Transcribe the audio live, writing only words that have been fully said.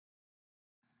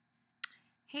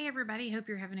Hey everybody, hope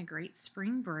you're having a great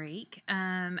spring break.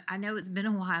 I know it's been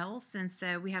a while since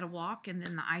we had a walk and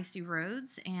then the icy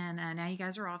roads, and now you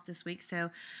guys are off this week.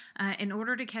 So, in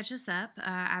order to catch us up,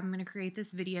 I'm going to create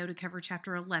this video to cover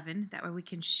Chapter 11. That way we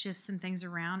can shift some things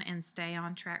around and stay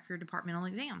on track for your departmental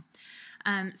exam.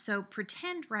 So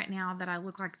pretend right now that I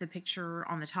look like the picture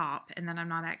on the top and that I'm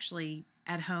not actually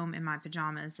at home in my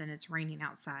pajamas and it's raining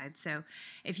outside. So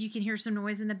if you can hear some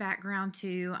noise in the background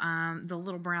too, the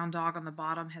little brown dog on the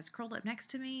bottom has curled up next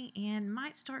to me and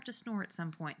might start to snore at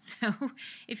some point. So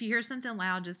if you hear something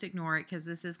loud, just ignore it because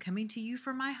this is coming to you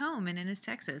from my home in Ennis,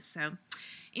 Texas. So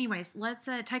anyways, let's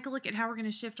take a look at how we're going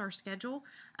to shift our schedule.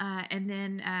 And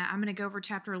then I'm going to go over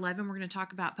Chapter 11. We're going to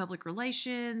talk about public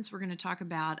relations. We're going to talk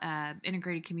about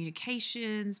integrated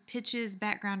communications, pitches,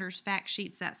 backgrounders, fact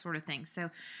sheets, that sort of thing.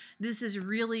 So this is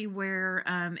really where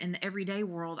in the everyday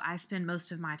world I spend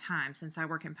most of my time since I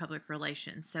work in public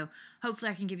relations. So hopefully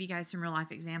I can give you guys some real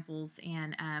life examples.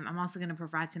 And I'm also going to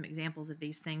provide some examples of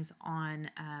these things on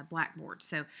Blackboard.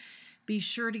 So be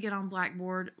sure to get on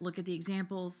Blackboard, look at the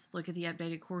examples, look at the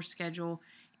updated course schedule,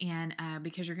 and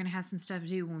because you're going to have some stuff to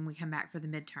do when we come back for the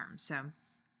midterm. So,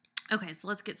 okay, so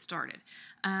let's get started.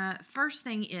 First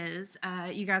thing is,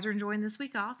 you guys are enjoying this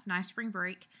week off, nice spring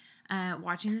break,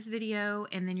 watching this video,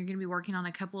 and then you're going to be working on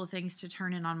a couple of things to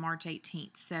turn in on March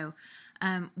 18th. So,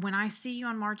 when I see you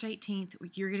on March 18th,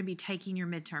 you're going to be taking your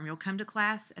midterm. You'll come to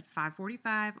class at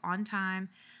 5:45 on time.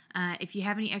 If you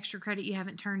have any extra credit you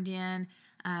haven't turned in,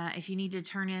 if you need to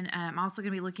turn in, I'm also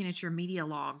going to be looking at your media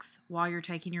logs while you're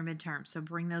taking your midterm, so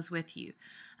bring those with you.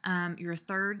 Your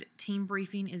third team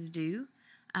briefing is due,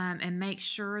 and make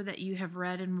sure that you have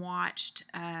read and watched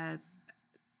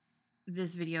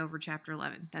this video over Chapter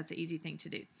 11. That's an easy thing to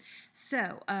do.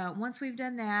 So once we've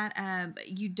done that,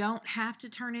 you don't have to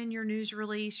turn in your news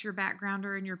release, your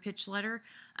backgrounder, and your pitch letter,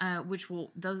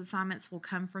 those assignments will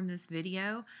come from this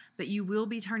video, but you will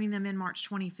be turning them in March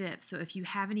 25th. So if you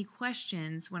have any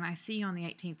questions when I see you on the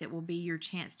 18th, it will be your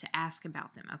chance to ask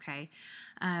about them, okay?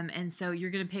 And so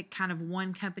you're going to pick kind of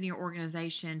one company or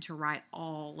organization to write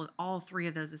all three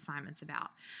of those assignments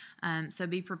about. So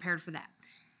be prepared for that.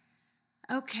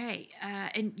 Okay,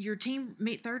 and your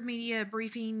third media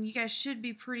briefing, you guys should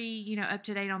be pretty, up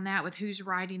to date on that with who's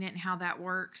writing it and how that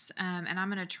works. And I'm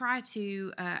going to try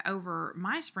to, over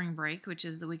my spring break, which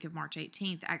is the week of March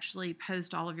 18th, actually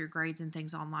post all of your grades and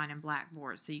things online in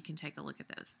Blackboard so you can take a look at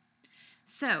those.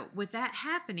 So with that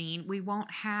happening, we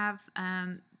won't have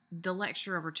the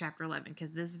lecture over Chapter 11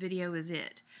 because this video is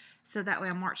it. So that way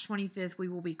on March 25th, we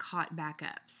will be caught back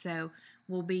up. So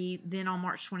we'll be then on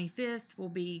March 25th, we'll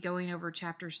be going over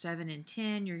Chapters 7 and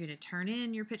 10. You're going to turn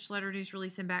in your pitch letter, news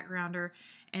release, and backgrounder.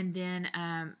 And then,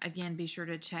 again, be sure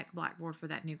to check Blackboard for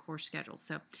that new course schedule.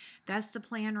 So that's the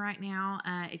plan right now.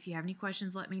 If you have any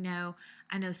questions, let me know.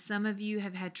 I know some of you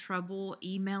have had trouble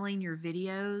emailing your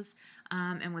videos.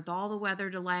 And with all the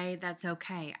weather delay, that's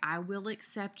okay. I will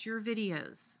accept your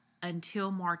videos until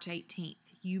March 18th.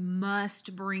 You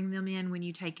must bring them in when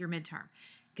you take your midterm.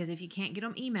 Because if you can't get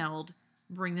them emailed,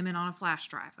 bring them in on a flash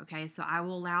drive, okay? So I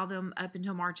will allow them up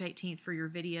until March 18th for your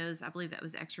videos. I believe that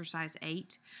was exercise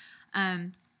 8.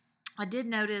 I did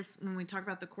notice when we talked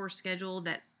about the course schedule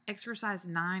that exercise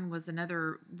 9 was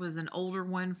an older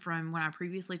one from when I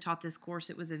previously taught this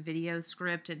course. It was a video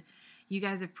script, and you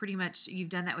guys have you've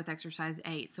done that with exercise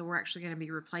 8. So we're actually going to be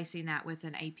replacing that with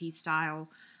an AP style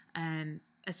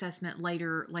assessment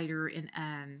later in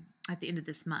at the end of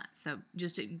this month. So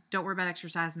don't worry about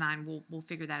exercise 9. We'll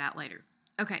figure that out later.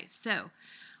 Okay, so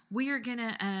we are going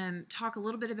to talk a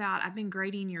little bit about, I've been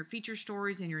grading your feature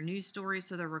stories and your news stories,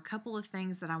 so there were a couple of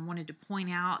things that I wanted to point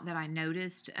out that I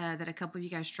noticed that a couple of you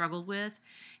guys struggled with.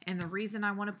 And the reason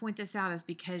I want to point this out is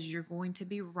because you're going to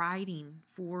be writing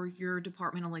for your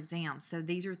departmental exam. So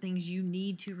these are things you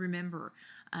need to remember.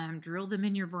 Drill them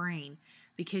in your brain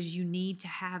because you need to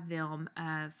have them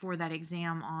for that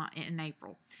exam in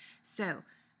April. So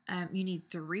you need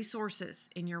 3 sources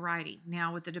in your writing.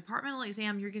 Now, with the departmental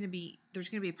exam, there's going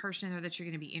to be a person in there that you're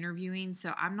going to be interviewing.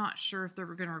 So I'm not sure if they're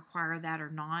going to require that or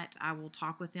not. I will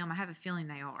talk with them. I have a feeling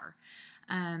they are.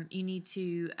 You need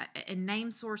to, and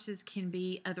name sources can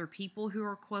be other people who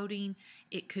are quoting.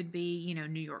 It could be,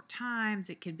 New York Times.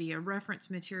 It could be a reference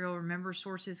material. Remember,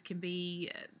 sources can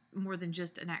be more than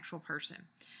just an actual person.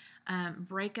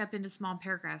 Break up into small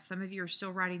paragraphs. Some of you are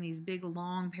still writing these big,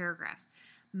 long paragraphs.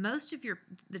 Most of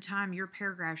the time, your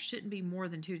paragraph shouldn't be more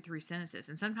than 2 to 3 sentences,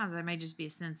 and sometimes that may just be a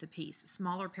sentence apiece.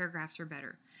 Smaller paragraphs are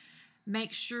better.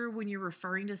 Make sure when you're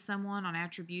referring to someone on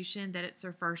attribution that it's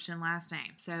their first and last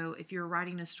name. So if you're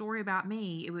writing a story about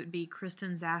me, it would be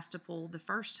Kristen Zastapel the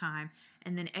first time,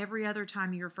 And then every other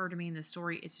time you refer to me in the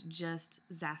story, it's just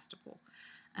Zastapol.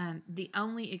 The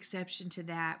only exception to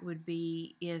that would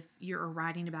be if you're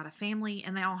writing about a family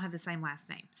and they all have the same last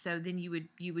name. So then you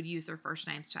would use their first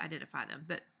names to identify them.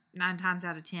 But 9 times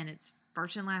out of 10, it's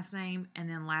first and last name and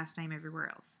then last name everywhere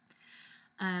else.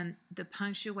 The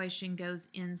punctuation goes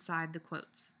inside the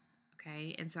quotes.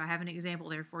 Okay, and so I have an example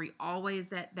there for you. Always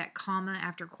that comma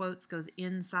after quotes goes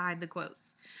inside the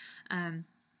quotes.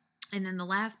 And then the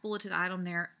last bulleted item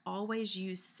there, always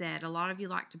use said. A lot of you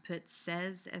like to put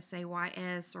says,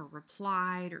 S-A-Y-S, or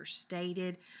replied, or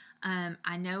stated.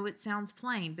 I know it sounds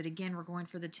plain, but again, we're going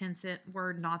for the 10-cent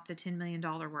word, not the $10 million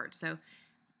word. So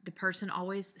the person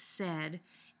always said,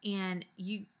 and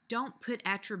you don't put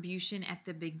attribution at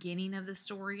the beginning of the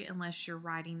story unless you're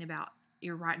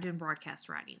doing broadcast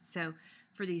writing. So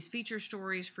for these feature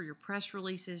stories, for your press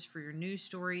releases, for your news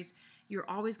stories, you're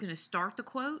always going to start the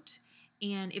quote.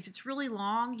 And if it's really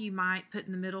long, you might put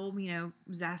in the middle,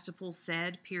 Zastapol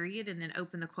said, period, and then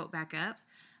open the quote back up.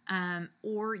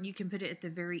 Or you can put it at the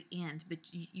very end, but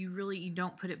you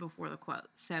don't put it before the quote.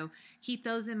 So keep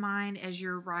those in mind as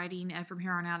you're writing from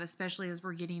here on out, especially as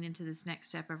we're getting into this next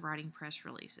step of writing press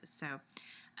releases. So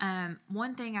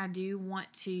one thing I do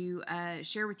want to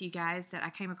share with you guys that I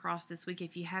came across this week,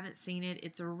 if you haven't seen it,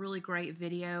 it's a really great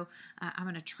video. I'm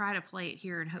going to try to play it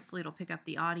here and hopefully it'll pick up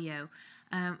the audio.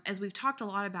 As we've talked a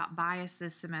lot about bias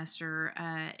this semester,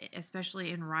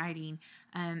 especially in writing,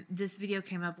 this video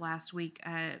came up last week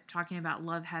talking about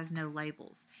love has no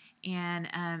labels. And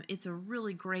it's a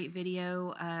really great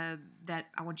video that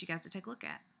I want you guys to take a look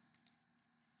at.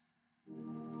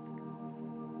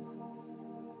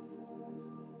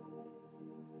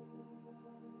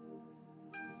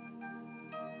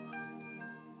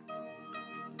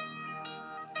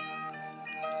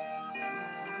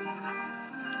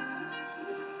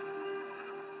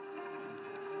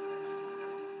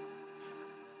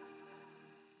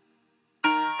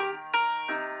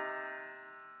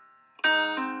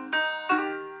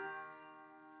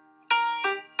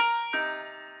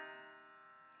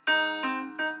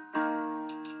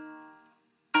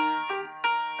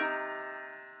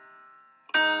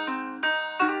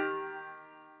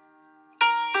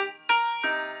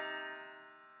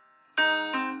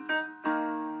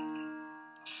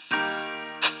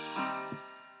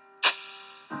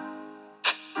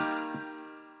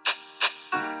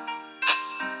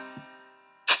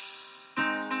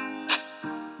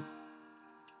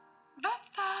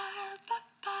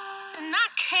 And I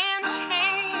can't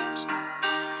change,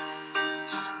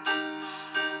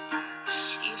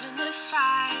 even if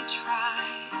I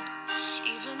tried,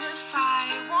 even if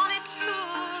I wanted to.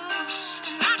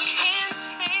 And I can't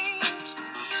change,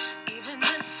 even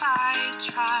if I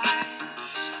tried,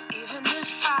 even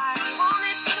if I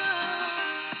wanted to.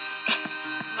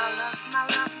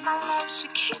 My love, she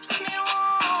keeps me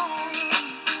warm.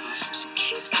 She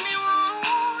keeps me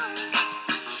warm.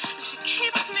 She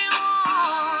keeps me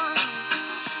warm.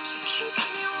 She keeps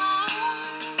me warm.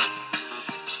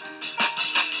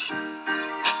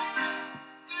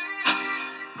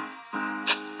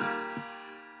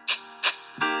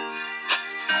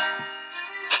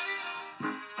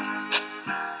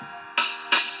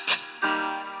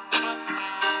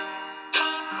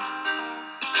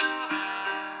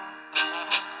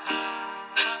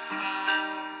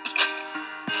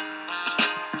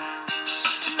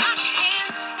 And I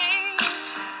can't change,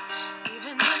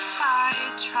 even if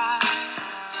I tried,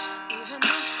 even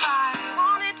if I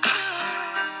wanted to.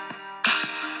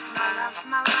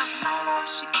 My love,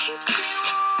 she keeps me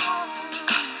warm.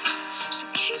 She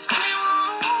keeps me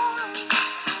warm.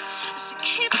 She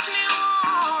keeps me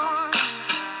warm.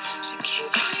 She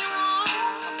keeps me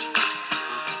warm.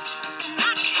 And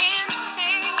I can't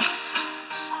change,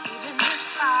 even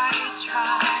if I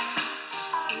tried,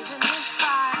 even if I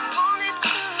wanted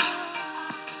to.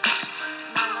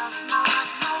 My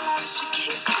love, she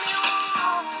keeps me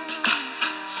warm.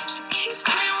 She keeps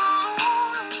me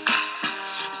warm.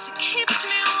 She keeps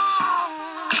me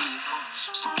warm.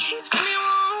 She keeps me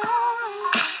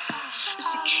warm.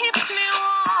 She keeps me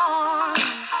warm.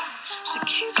 She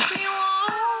keeps me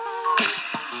warm.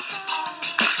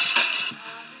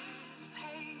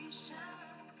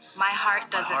 My heart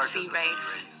doesn't see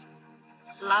race.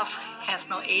 Love has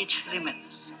no age limit.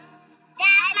 That's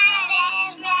my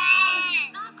best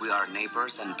friend. We are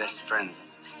neighbors and best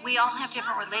friends. We all have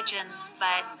different religions,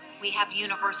 but we have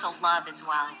universal love as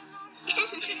well.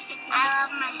 I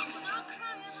love my sister.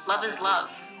 Love is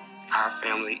love. Our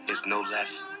family is no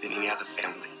less than any other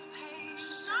family.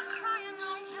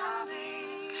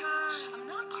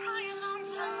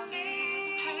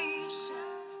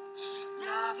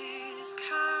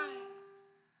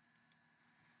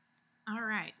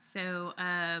 right. So,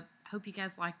 hope you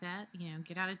guys like that.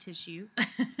 Get out a tissue.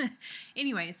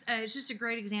 Anyways, it's just a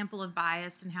great example of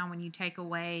bias and how when you take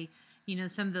away,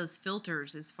 some of those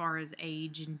filters as far as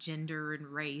age and gender and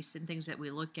race and things that we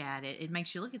look at, it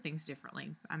makes you look at things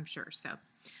differently, I'm sure. So,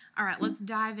 all right, let's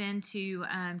dive into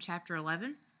chapter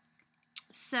 11.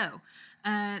 So,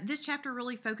 this chapter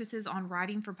really focuses on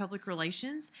writing for public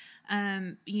relations.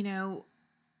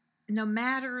 No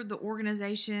matter the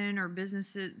organization or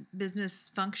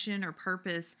business function or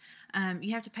purpose,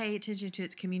 you have to pay attention to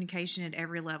its communication at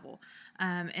every level.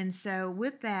 And so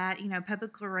with that,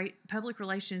 public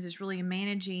relations is really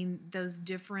managing those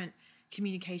different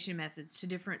communication methods to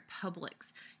different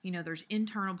publics. There's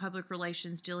internal public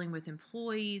relations dealing with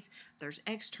employees. There's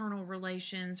external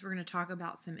relations. We're going to talk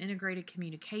about some integrated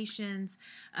communications.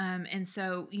 And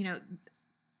so,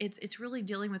 it's really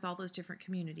dealing with all those different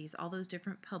communities, all those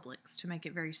different publics, to make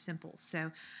it very simple.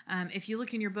 So if you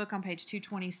look in your book on page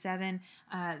 227,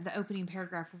 the opening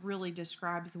paragraph really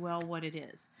describes well what it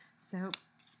is. So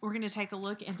we're going to take a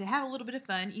look, and to have a little bit of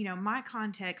fun, my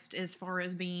context as far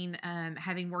as being,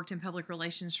 having worked in public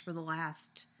relations for the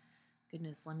last,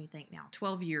 let me think now,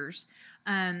 12 years,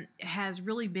 has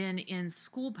really been in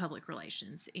school public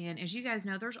relations. And as you guys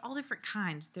know, there's all different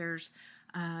kinds. There's,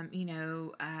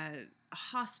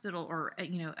 hospital, or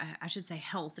I should say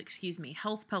health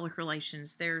public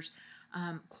relations. There's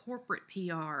corporate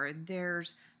PR,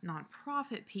 there's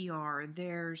nonprofit PR,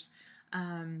 there's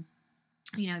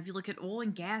if you look at oil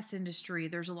and gas industry,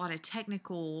 there's a lot of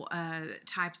technical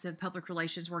types of public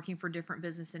relations working for different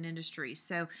business and industries.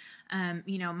 So,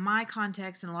 my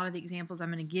context and a lot of the examples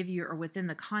I'm going to give you are within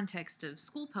the context of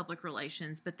school public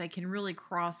relations, but they can really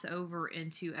cross over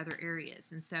into other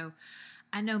areas. And so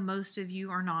I know most of you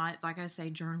are not, like I say,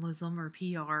 journalism or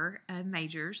PR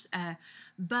majors,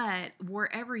 but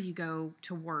wherever you go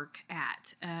to work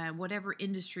at, whatever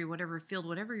industry, whatever field,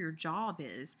 whatever your job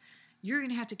is, you're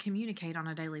going to have to communicate on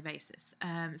a daily basis.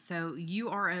 So you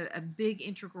are a big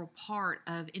integral part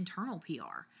of internal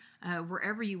PR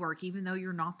wherever you work, even though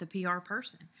you're not the PR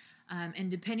person.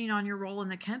 And depending on your role in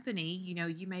the company,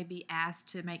 you may be asked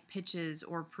to make pitches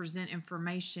or present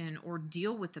information or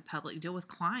deal with the public, deal with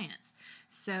clients.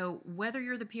 So whether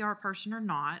you're the PR person or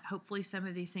not, hopefully some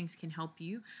of these things can help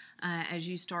you as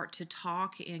you start to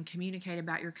talk and communicate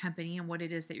about your company and what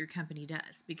it is that your company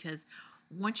does. Because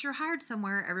once you're hired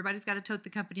somewhere, everybody's got to tote the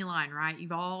company line, right?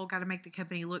 You've all got to make the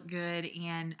company look good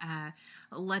and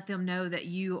let them know that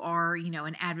you are,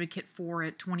 an advocate for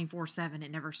it 24/7.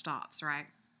 It never stops, right?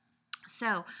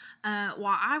 So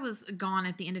while I was gone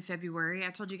at the end of February,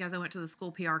 I told you guys I went to the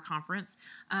school PR conference.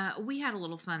 We had a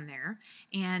little fun there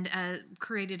and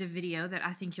created a video that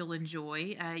I think you'll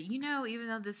enjoy. Even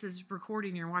though this is recording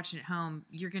and you're watching at home,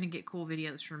 you're going to get cool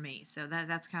videos from me. So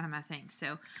that's kind of my thing.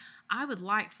 So I would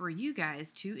like for you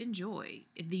guys to enjoy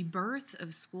the birth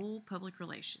of school public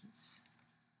relations.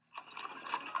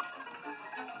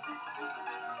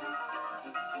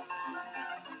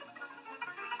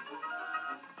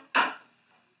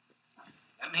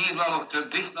 Nem hívlalok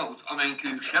több disznót,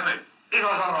 amenkünk sem ő.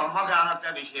 Igaza van, magának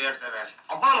nem is érdemes.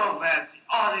 A Balogh Berci,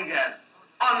 az igen,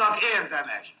 annak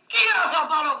érdemes. Ki az a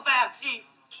Balogh Berci?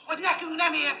 Hogy nekünk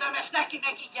nem érdemes, neki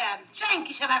meg igen.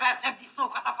 Senki se nevel szebb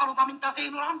disznókat a faluban, mint az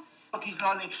én uram.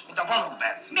 Izlalni, mint a Balogh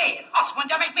Berci. Miért? Azt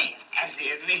mondja meg miért?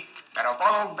 Ezért mi? Mert a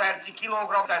Balogh Berci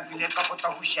kilogramm tenfillét kapott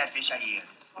a hússertéseiért.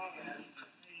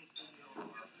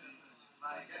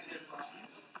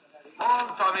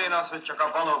 Mondtam én azt, hogy csak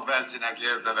a Balogh Bercinek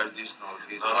érdemes disznót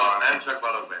hízni. Nem csak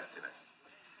Balogh Bercinek.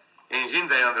 Én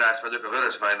Zsindei András vagyok, a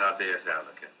Vörös Hajnal DS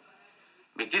elnöke.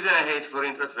 Mi 17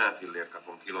 forint 50 fillért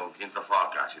kapunk kilónként a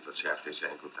falkásított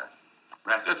sertéseink után.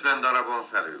 Mert 50 darabon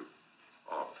felül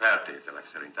a feltételek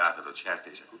szerint átadott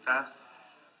sertések után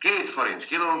 2 forint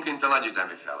kilónként a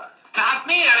nagyüzemi felállt. Tehát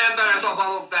milyen ember ez a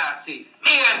Balogh Berci?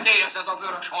 Milyen tész ez a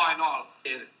Vörös Hajnal?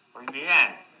 Hogy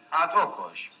milyen? Hát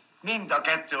okos. Mind a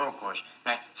kettő okos,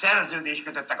 mert szerződést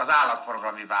kötöttek az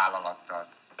állatforgalmi vállalattal.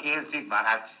 Értik már,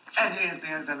 hát ezért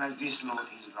érdemes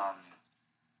disznót izgalni.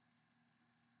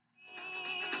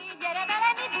 Gyere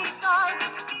vele, mi busszal,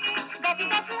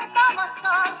 befizetünk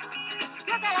tavasszal,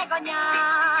 köteleg a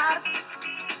nyár.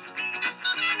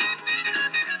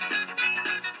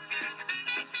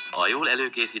 A jól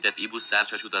előkészített ibusz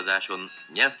társas utazáson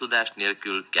nyelvtudás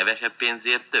nélkül kevesebb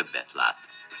pénzért többet lát.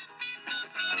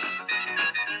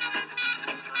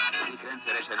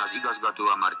 Rendszeresen az igazgató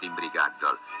a Martin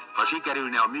brigáddal. Ha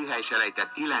sikerülne a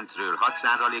műhelyselejtet 9-ről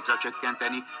 6%-ra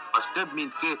csökkenteni, az több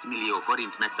mint 2 millió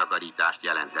forint megtakarítást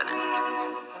jelentene.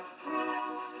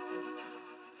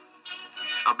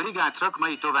 A A brigád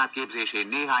szakmai továbbképzésén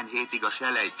néhány hétig a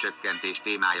selejtcsökkentés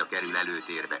témája kerül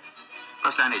előtérbe.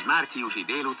 Aztán egy márciusi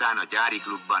délután a gyári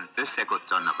klubban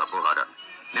összekoccannak a poharak.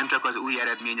 Nem csak az új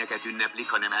eredményeket ünneplik,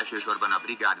 hanem elsősorban a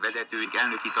brigád vezetőink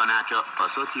elnöki tanácsa a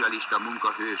szocialista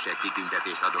munka hőse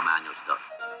kitüntetést adományozta.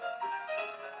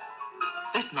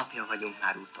 5 napja vagyunk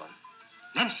már úton.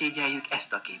 Nem szégyeljük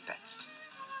ezt a képet.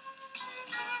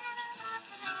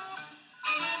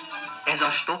 Ez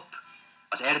a stopp,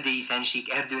 az erdélyi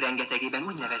fennsík erdőrengetegében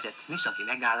úgynevezett műszaki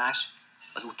megállás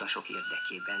az utasok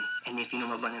érdekében. Ennél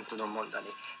finomabban nem tudom mondani.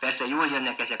 Persze jól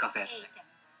jönnek ezek a percek.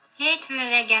 Hétfőn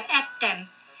reggel ettem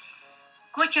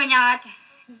kocsonyát,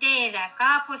 délre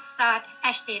káposztát,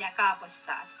 estére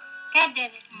káposztát. Kedden...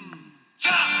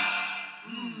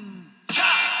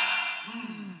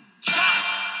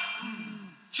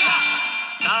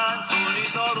 Táncolni,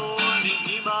 dalolni,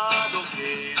 imádok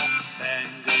én,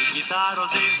 bengő gitár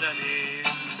az én zeném.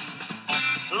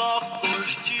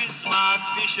 Lakkos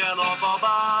csizmát visel a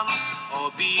babám,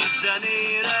 a beat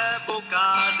zenére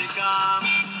bokázik ám.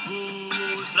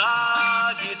 Húzd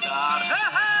rá gitár,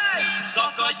 hey!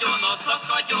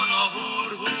 Szakadjon a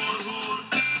húr, húr, húr.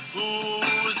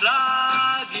 Húzd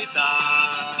rá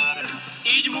gitár,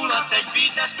 így mulat egy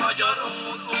beates magyar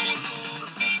úr, úr, úr.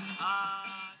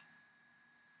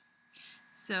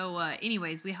 So,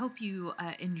 anyways, we hope you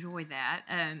enjoy that.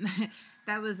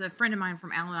 That was a friend of mine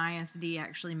from Allen ISD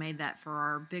actually made that for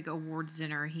our big awards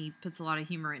dinner. He puts a lot of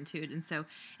humor into it. And so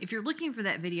if you're looking for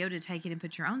that video to take it and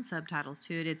put your own subtitles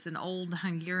to it, it's an old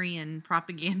Hungarian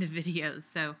propaganda video.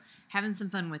 So having some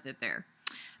fun with it there.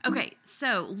 Okay,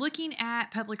 so looking at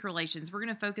public relations, we're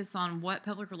going to focus on what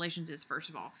public relations is first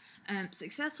of all.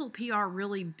 Successful PR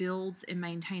really builds and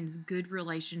maintains good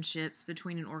relationships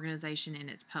between an organization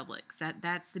and its publics.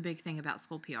 That's the big thing about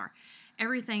school PR.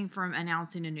 Everything from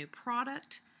announcing a new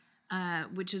product,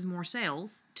 which is more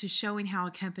sales, to showing how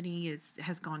a company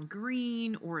has gone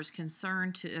green or is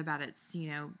concerned about its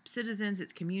citizens,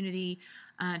 its community,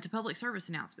 to public service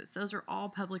announcements. Those are all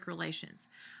public relations.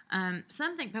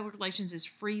 Some think public relations is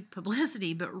free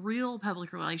publicity, but real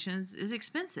public relations is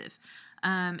expensive.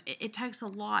 It takes a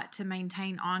lot to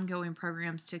maintain ongoing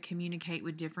programs to communicate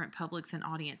with different publics and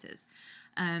audiences.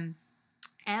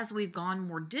 As we've gone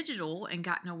more digital and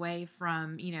gotten away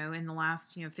from, in the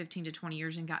last, 15 to 20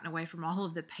 years and gotten away from all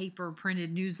of the paper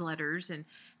printed newsletters, and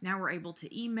now we're able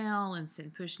to email and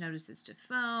send push notices to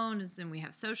phones, and we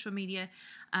have social media,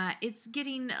 it's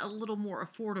getting a little more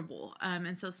affordable.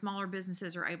 And so smaller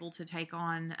businesses are able to take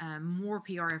on more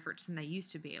PR efforts than they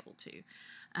used to be able to.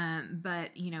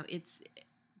 But, it's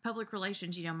public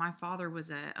relations. My father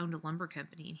owned a lumber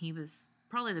company, and he was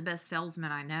probably the best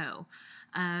salesman I know.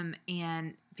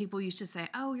 And people used to say,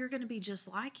 oh, you're going to be just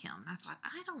like him. I thought,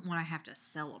 I don't want to have to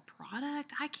sell a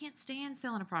product. I can't stand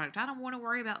selling a product. I don't want to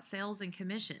worry about sales and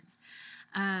commissions.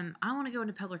 I want to go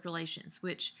into public relations,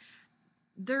 which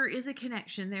there is a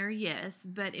connection there, yes,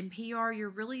 but in PR, you're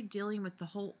really dealing with the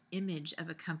whole image of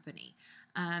a company.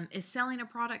 Is selling a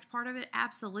product part of it?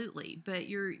 Absolutely. But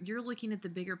you're looking at the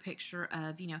bigger picture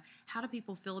of, how do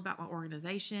people feel about my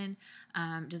organization?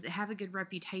 Does it have a good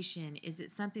reputation? Is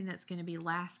it something that's going to be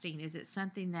lasting? Is it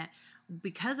something that,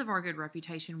 because of our good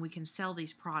reputation, we can sell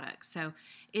these products? So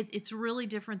it's really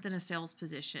different than a sales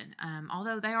position,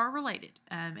 although they are related.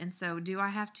 And so do I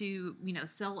have to,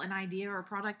 sell an idea or a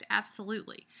product?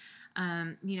 Absolutely.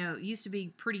 It used to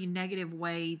be pretty negative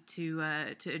way to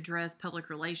address public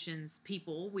relations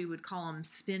people. We would call them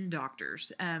spin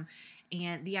doctors. And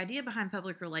the idea behind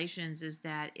public relations is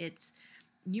that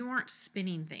you aren't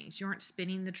spinning things. You aren't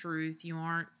spinning the truth. You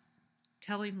aren't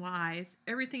telling lies.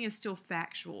 Everything is still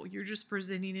factual. You're just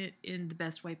presenting it in the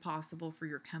best way possible for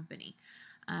your company.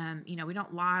 We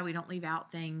don't lie. We don't leave out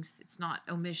things. It's not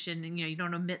omission, and you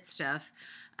don't omit stuff.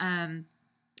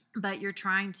 But you're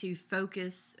trying to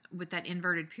focus with that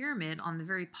inverted pyramid on the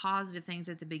very positive things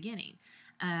at the beginning.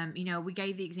 We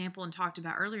gave the example and talked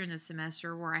about earlier in the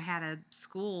semester where I had a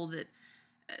school that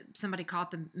somebody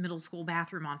caught the middle school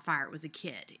bathroom on fire. It was a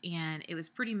kid, and it was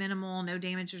pretty minimal. No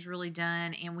damage was really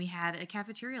done. And we had a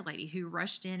cafeteria lady who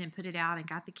rushed in and put it out and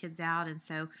got the kids out. And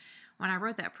so when I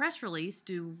wrote that press release,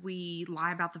 do we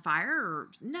lie about the fire? Or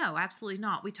no, absolutely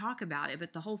not. We talk about it,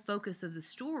 but the whole focus of the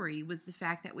story was the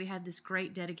fact that we had this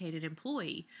great dedicated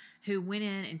employee who went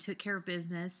in and took care of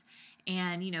business.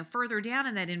 And, further down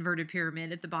in that inverted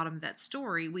pyramid at the bottom of that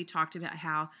story, we talked about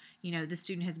how, the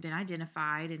student has been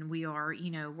identified and we are,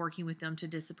 working with them to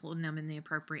discipline them in the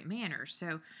appropriate manner.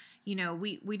 So, we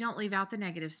don't leave out the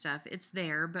negative stuff. It's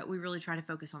there, but we really try to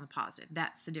focus on the positive.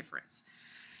 That's the difference.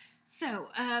 So,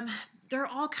 there are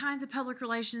all kinds of public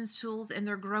relations tools, and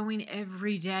they're growing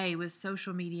every day with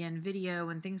social media and video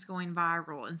and things going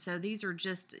viral. And so these are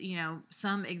just,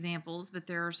 some examples, but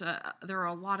there are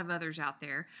a lot of others out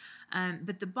there.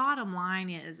 But the bottom line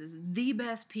is the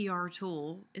best PR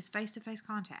tool is face-to-face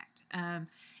contact.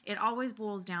 It always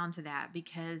boils down to that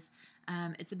because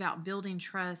it's about building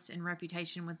trust and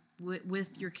reputation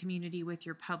with your community, with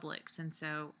your publics. And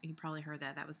so you probably heard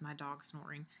that. That was my dog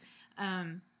snoring.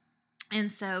 And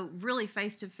so really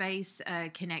face-to-face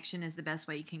connection is the best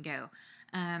way you can go.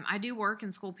 I do work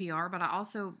in school PR, but I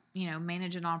also,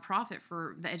 manage a nonprofit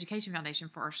for the Education Foundation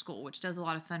for our school, which does a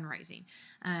lot of fundraising.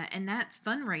 And that's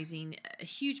fundraising. A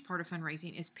huge part of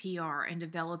fundraising is PR and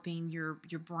developing your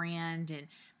brand and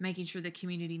making sure the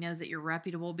community knows that you're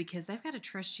reputable because they've got to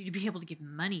trust you to be able to give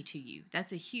money to you.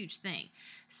 That's a huge thing.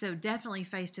 So definitely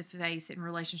face-to-face and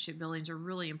relationship buildings are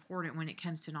really important when it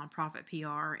comes to nonprofit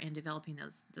PR and developing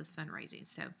those fundraising.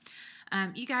 So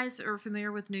you guys are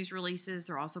familiar with news releases.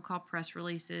 They're also called press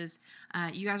releases.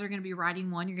 You guys are going to be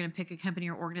writing one. You're going to pick a company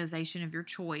or organization of your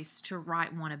choice to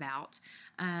write one about.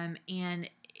 And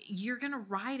you're going to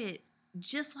write it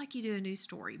just like you do a news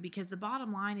story because the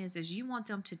bottom line is you want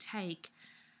them to take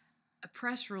a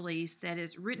press release that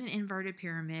is written in inverted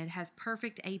pyramid, has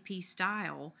perfect AP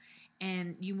style,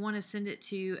 and you want to send it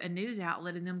to a news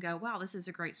outlet and them go, wow, this is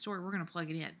a great story. We're going to plug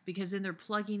it in because then they're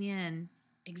plugging in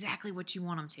exactly what you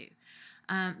want them to.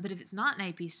 But if it's not an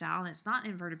AP style and it's not an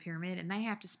inverted pyramid and they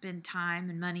have to spend time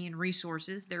and money and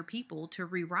resources, their people, to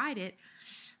rewrite it,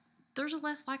 there's a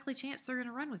less likely chance they're going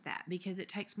to run with that because it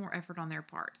takes more effort on their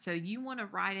part. So you want to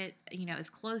write it, as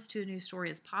close to a news story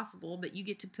as possible, but you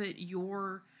get to put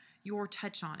your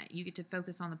touch on it. You get to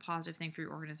focus on the positive thing for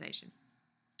your organization.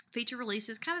 Feature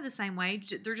releases kind of the same way.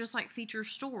 They're just like feature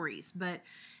stories, but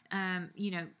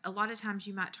a lot of times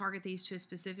you might target these to a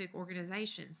specific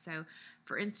organization. So,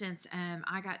 for instance,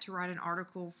 I got to write an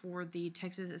article for the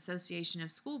Texas Association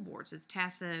of School Boards. It's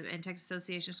TASA and Texas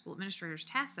Association of School Administrators,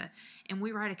 TASA, and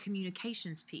we write a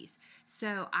communications piece.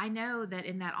 So I know that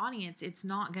in that audience, it's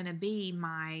not going to be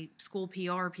my school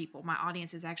PR people. My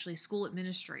audience is actually school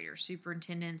administrators,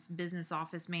 superintendents, business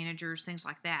office managers, things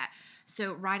like that.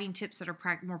 So writing tips that are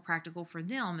more practical for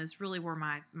them is really where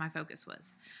my focus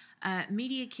was.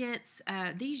 Media kits,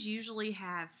 these usually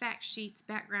have fact sheets,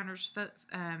 backgrounders,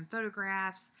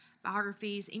 photographs,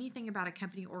 biographies, anything about a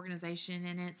company or organization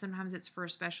in it. Sometimes it's for a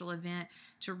special event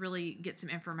to really get some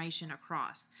information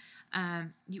across.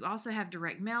 You also have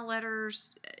direct mail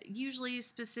letters, usually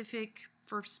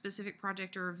for a specific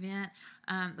project or event.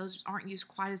 Those aren't used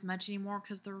quite as much anymore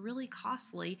because they're really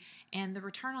costly and the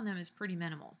return on them is pretty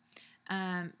minimal.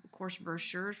 Of course,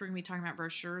 brochures. We're going to be talking about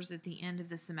brochures at the end of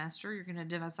the semester. You're going to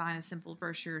design a simple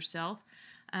brochure yourself.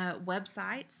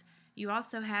 Websites. You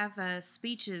also have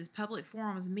speeches, public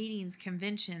forums, meetings,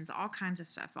 conventions, all kinds of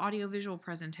stuff. Audiovisual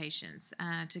presentations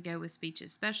to go with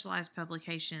speeches. Specialized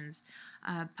publications,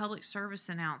 public service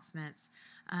announcements.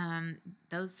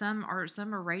 Some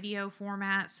are radio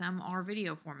format, some are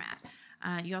video format.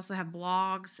 You also have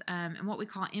blogs and what we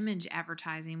call image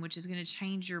advertising, which is going to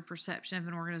change your perception of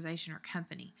an organization or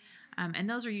company. And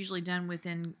those are usually done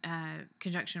within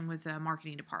conjunction with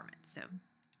marketing departments.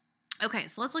 Okay,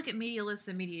 so let's look at media lists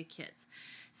and media kits.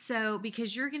 So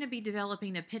because you're going to be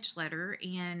developing a pitch letter,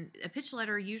 and a pitch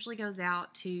letter usually goes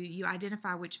out to, you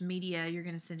identify which media you're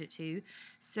going to send it to.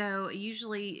 So you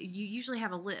usually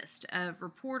have a list of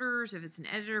reporters, if it's an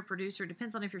editor, producer,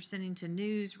 depends on if you're sending to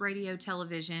news, radio,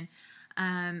 television.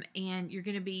 And you're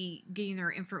going to be getting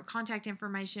their contact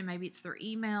information. Maybe it's their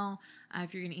email,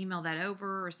 if you're going to email that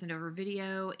over or send over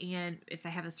video, and if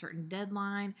they have a certain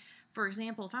deadline. For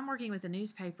example, if I'm working with a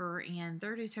newspaper and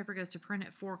their newspaper goes to print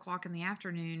at 4 o'clock in the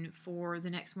afternoon for the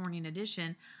next morning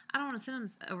edition, I don't want to send them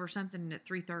over something at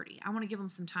 3:30. I want to give them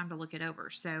some time to look it over.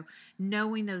 So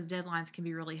knowing those deadlines can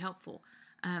be really helpful.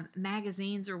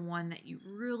 Magazines are one that you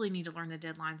really need to learn the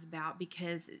deadlines about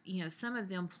because, some of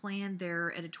them plan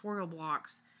their editorial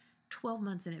blocks 12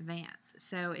 months in advance.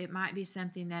 So it might be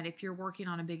something that if you're working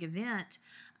on a big event,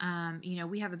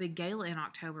 we have a big gala in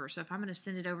October. So if I'm going to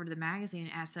send it over to the magazine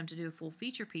and ask them to do a full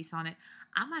feature piece on it,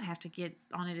 I might have to get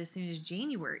on it as soon as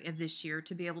January of this year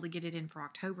to be able to get it in for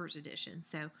October's edition.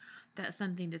 So that's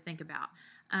something to think about.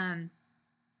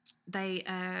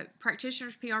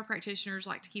 PR practitioners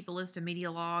like to keep a list of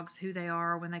media logs, who they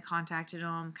are, when they contacted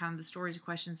them, kind of the stories and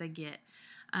questions they get.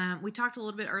 We talked a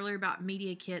little bit earlier about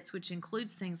media kits, which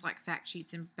includes things like fact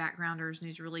sheets and backgrounders,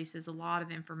 news releases, a lot of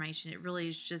information. It really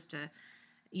is just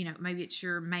maybe it's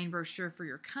your main brochure for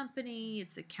your company.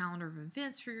 It's a calendar of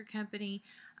events for your company.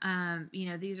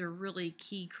 These are really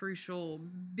key, crucial,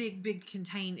 they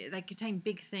contain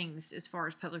big things as far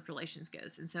as public relations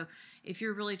goes. And so if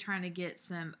you're really trying to get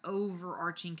some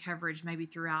overarching coverage, maybe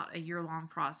throughout a year-long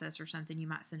process or something, you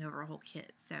might send over a whole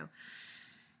kit. So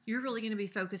you're really going to be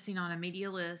focusing on a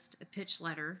media list, a pitch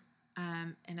letter,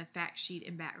 and a fact sheet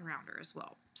and backgrounder as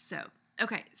well. So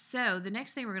the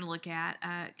next thing we're going to look at,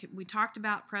 we talked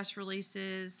about press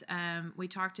releases, we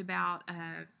talked about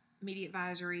media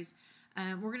advisories.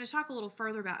 We're going to talk a little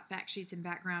further about fact sheets and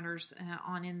backgrounders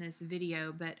in this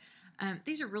video, but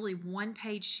these are really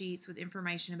one-page sheets with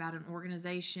information about an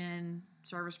organization,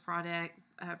 service product,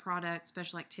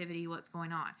 special activity, what's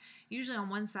going on. Usually on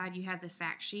one side you have the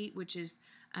fact sheet, which is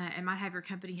it might have your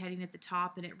company heading at the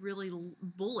top, and it really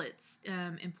bullets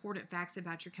important facts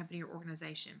about your company or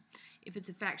organization. If it's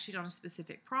a fact sheet on a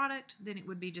specific product, then it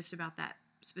would be just about that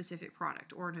specific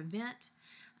product or an event.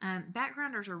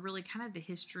 Backgrounders are really kind of the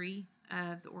history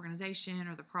of the organization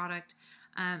or the product,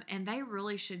 and they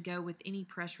really should go with any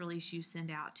press release you send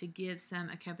out to give some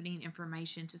accompanying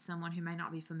information to someone who may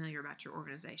not be familiar about your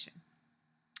organization.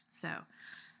 So,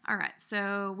 all right,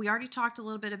 so we already talked a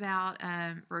little bit about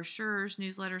brochures,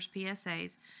 newsletters,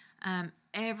 PSAs.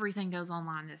 Everything goes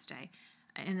online in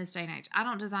this day and age. I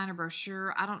don't design a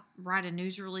brochure. I don't write a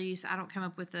news release. I don't come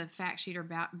up with a fact sheet or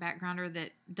backgrounder that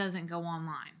doesn't go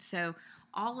online. So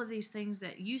all of these things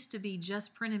that used to be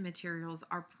just printed materials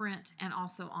are print and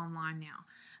also online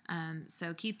now.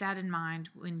 So keep that in mind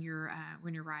when you're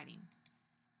writing.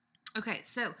 Okay,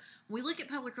 so when we look at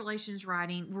public relations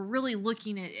writing, we're really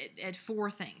looking at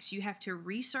four things. You have to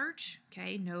research,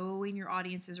 okay? Knowing your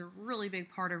audience is a really big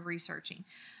part of researching,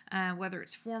 whether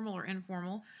it's formal or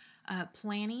informal.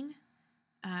 Planning,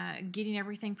 getting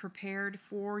everything prepared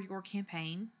for your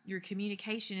campaign. Your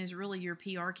communication is really your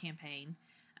PR campaign.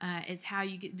 It's how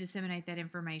you disseminate that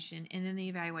information. And then the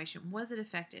evaluation. Was it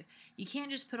effective? You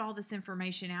can't just put all this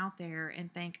information out there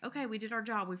and think, okay, we did our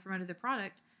job. We promoted the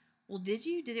product. Well, did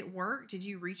you? Did it work? Did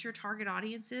you reach your target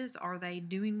audiences? Are they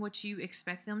doing what you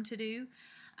expect them to do?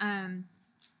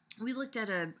 We looked at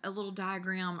a little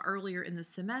diagram earlier in the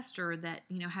semester that,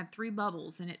 had 3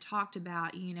 bubbles, and it talked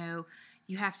about,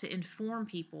 you have to inform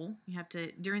people. You have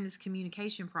to, during this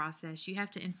communication process, you have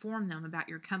to inform them about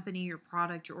your company, your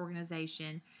product, your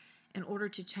organization in order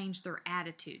to change their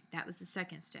attitude. That was the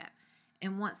second step.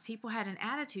 And once people had an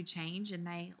attitude change and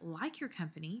they like your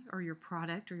company or your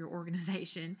product or your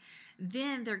organization,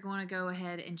 then they're going to go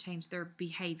ahead and change their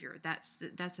behavior. That's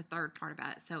the third part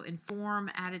about it. So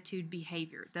inform, attitude,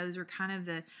 behavior. Those are kind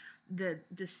of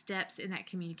the steps in that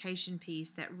communication piece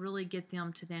that really get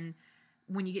them to then,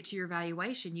 when you get to your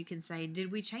evaluation, you can say,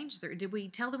 did we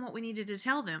tell them what we needed to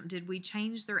tell them? Did we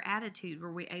change their attitude?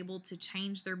 Were we able to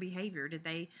change their behavior? Did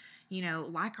they,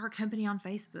 like our company on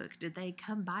Facebook? Did they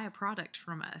come buy a product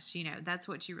from us? That's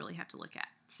what you really have to look at.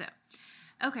 So,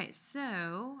 okay,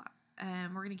 so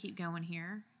we're going to keep going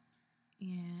here.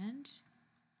 And,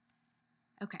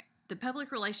 okay, the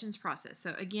public relations process.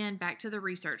 So, again, back to the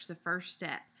research, the first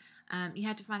step. You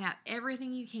have to find out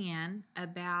everything you can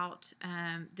about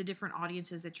the different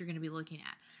audiences that you're going to be looking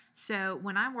at. So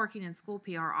when I'm working in school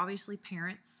PR, obviously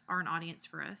parents are an audience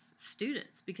for us,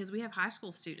 students, because we have high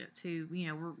school students who,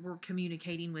 we're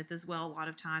communicating with as well a lot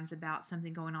of times about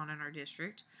something going on in our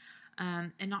district.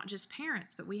 And not just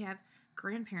parents, but we have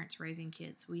grandparents raising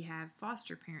kids. We have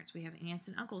foster parents. We have aunts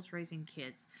and uncles raising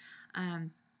kids.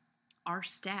 Our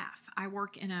staff. I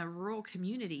work in a rural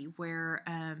community where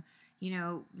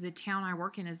the town I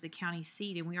work in is the county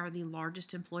seat, and we are the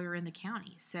largest employer in the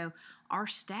county. So our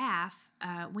staff,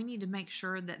 we need to make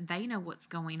sure that they know what's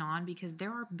going on because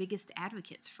they're our biggest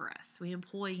advocates for us. We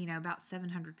employ, about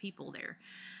 700 people there.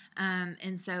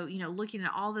 And so, looking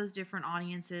at all those different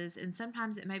audiences, and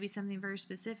sometimes it may be something very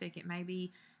specific. It may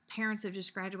be parents of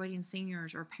just graduating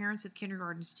seniors or parents of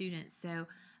kindergarten students. So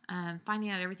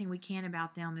finding out everything we can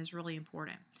about them is really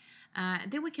important.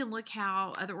 Then we can look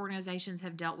how other organizations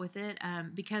have dealt with it.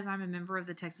 Because I'm a member of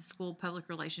the Texas School Public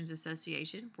Relations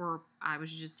Association, where I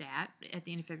was just at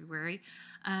the end of February,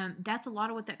 that's a lot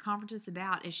of what that conference is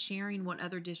about, is sharing what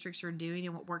other districts are doing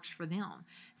and what works for them.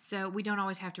 So we don't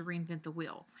always have to reinvent the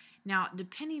wheel. Now,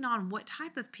 depending on what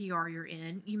type of PR you're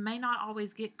in, you may not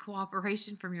always get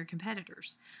cooperation from your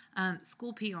competitors.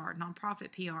 School PR,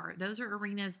 nonprofit PR, those are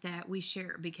arenas that we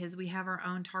share because we have our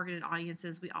own targeted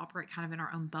audiences. We operate kind of in our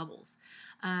own bubbles.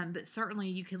 But certainly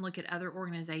you can look at other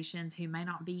organizations who may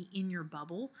not be in your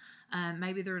bubble.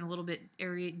 Maybe they're in a little bit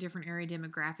different area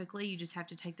demographically. You just have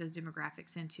to take those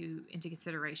demographics into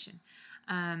consideration.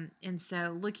 And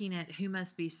so looking at who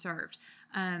must be served.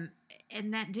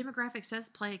 And that demographics does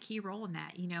play a key role in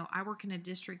that. I work in a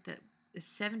district that is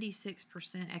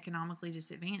 76% economically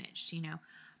disadvantaged.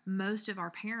 Most of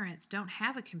our parents don't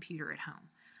have a computer at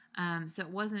home. So it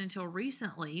wasn't until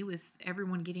recently, with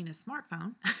everyone getting a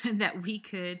smartphone, that we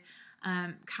could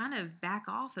kind of back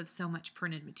off of so much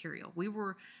printed material. We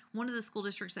were one of the school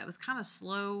districts that was kind of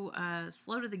slow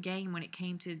to the game when it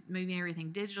came to moving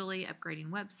everything digitally, upgrading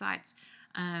websites.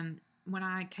 When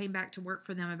I came back to work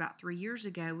for them about 3 years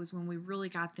ago was when we really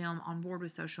got them on board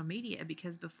with social media,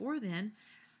 because before then,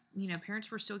 parents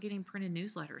were still getting printed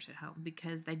newsletters at home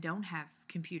because they don't have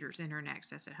computers, internet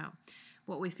access at home.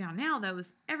 What we found now, though,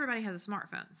 is everybody has a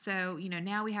smartphone. So,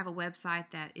 now we have a website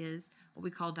that is what we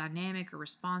call dynamic or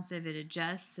responsive. It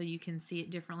adjusts so you can see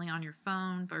it differently on your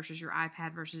phone versus your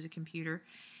iPad versus a computer.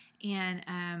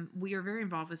 And we are very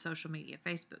involved with social media,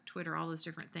 Facebook, Twitter, all those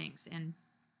different things. And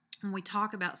when we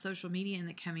talk about social media in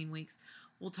the coming weeks,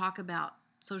 we'll talk about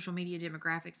social media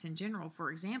demographics in general.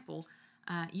 For example,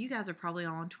 you guys are probably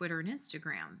all on Twitter and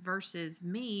Instagram versus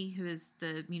me, who is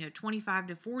the 25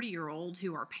 to 40-year-old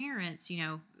who are parents.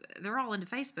 They're all into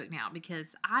Facebook now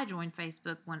because I joined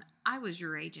Facebook when I was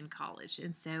your age in college,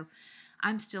 and so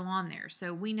I'm still on there.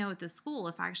 So we know at the school,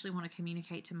 if I actually want to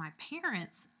communicate to my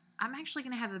parents, I'm actually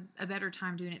going to have a better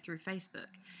time doing it through Facebook.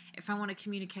 If I want to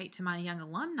communicate to my young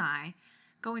alumni,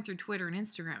 going through Twitter and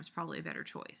Instagram is probably a better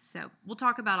choice. So we'll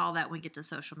talk about all that when we get to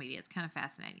social media. It's kind of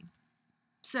fascinating.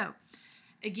 So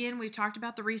again, we've talked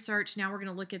about the research. Now we're going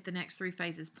to look at the next 3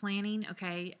 phases. Planning,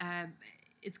 okay.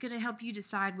 It's going to help you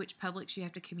decide which publics you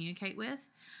have to communicate with.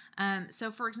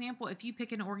 So for example, if you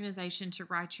pick an organization to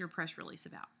write your press release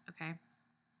about, okay,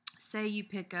 say you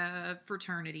pick a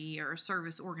fraternity or a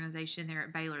service organization there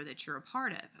at Baylor that you're a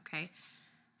part of, okay,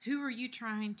 who are you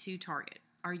trying to target?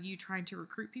 Are you trying to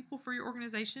recruit people for your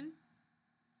organization?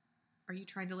 Are you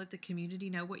trying to let the community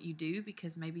know what you do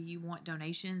because maybe you want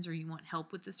donations or you want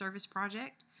help with the service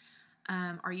project?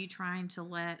 Are you trying to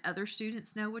let other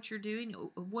students know what you're doing?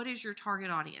 What is your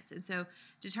target audience? And so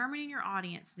determining your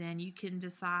audience, then you can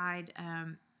decide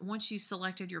once you've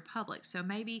selected your public. So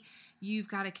maybe you've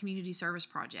got a community service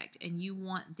project and you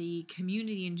want the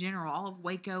community in general, all of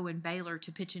Waco and Baylor,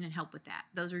 to pitch in and help with that.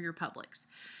 Those are your publics.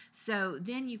 So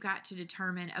then you've got to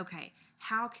determine, okay,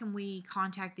 how can we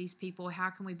contact these people? How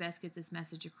can we best get this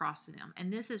message across to them?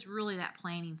 And this is really that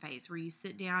planning phase where you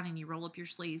sit down and you roll up your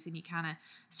sleeves and you kind of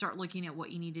start looking at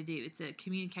what you need to do. It's a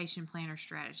communication plan or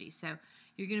strategy. So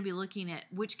you're going to be looking at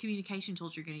which communication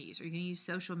tools you're going to use. Are you going to use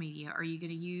social media? Are you going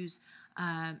to use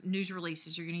news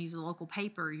releases? You're going to use the local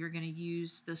paper? You're going to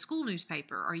use the school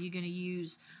newspaper? Are you going to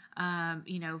use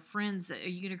friends? Are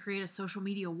you going to create a social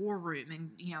media war room and,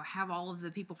 have all of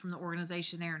the people from the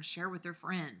organization there and share with their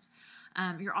friends?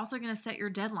 You're also going to set your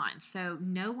deadlines. So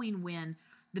knowing when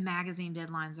the magazine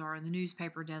deadlines are and the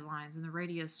newspaper deadlines and the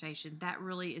radio station, that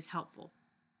really is helpful.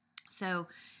 So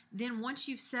then once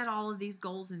you've set all of these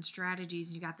goals and strategies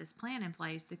and you got this plan in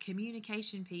place, the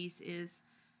communication piece is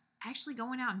actually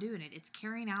going out and doing it. It's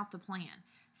carrying out the plan.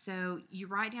 So you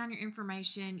write down your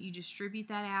information, you distribute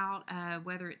that out,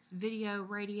 whether it's video,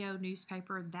 radio,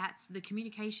 newspaper. That's the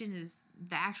communication, is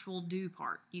the actual do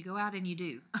part. You go out and you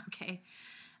do, okay?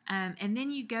 And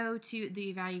then you go to the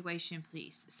evaluation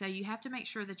piece. So you have to make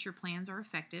sure that your plans are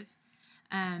effective,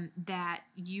 that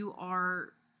you are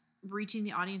reaching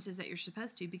the audiences that you're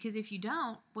supposed to. Because if you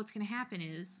don't, what's going to happen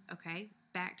is, okay,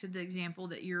 back to the example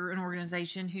that you're an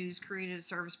organization who's created a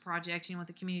service project and you want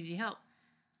the community to help.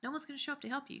 No one's going to show up to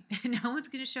help you. No one's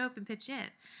going to show up and pitch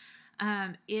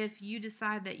in. If you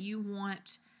decide that you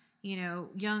want,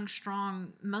 young,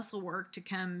 strong muscle work to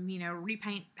come,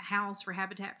 repaint a house for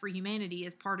Habitat for Humanity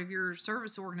as part of your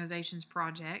service organization's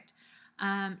project,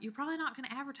 you're probably not going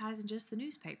to advertise in just the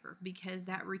newspaper because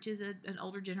that reaches an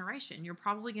older generation. You're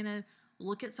probably going to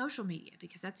look at social media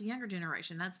because that's a younger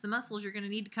generation. That's the muscles you're going to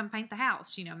need to come paint the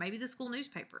house, maybe the school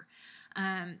newspaper.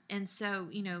 And so,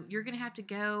 you're going to have to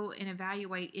go and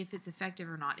evaluate if it's effective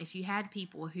or not. If you had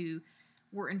people who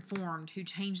were informed, who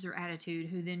changed their attitude,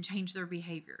 who then changed their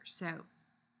behavior. So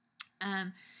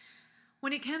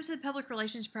when it comes to the public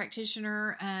relations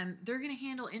practitioner, they're going to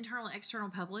handle internal and external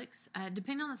publics.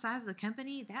 Depending on the size of the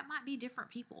company, that might be different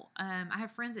people. I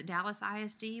have friends at Dallas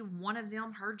ISD. One of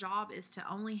them, her job is to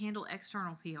only handle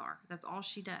external PR. That's all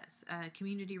she does,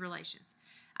 community relations.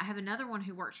 I have another one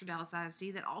who works for Dallas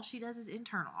ISD that all she does is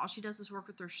internal. All she does is work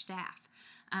with their staff.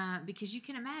 Because you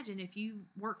can imagine if you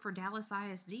work for Dallas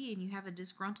ISD and you have a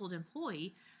disgruntled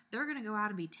employee, they're going to go out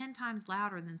and be 10 times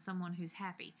louder than someone who's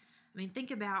happy. I mean,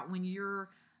 think about when you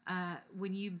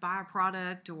buy a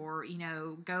product or,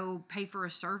 go pay for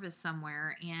a service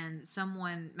somewhere and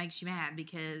someone makes you mad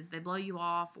because they blow you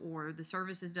off or the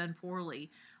service is done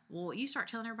poorly. Well, you start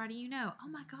telling everybody you know, oh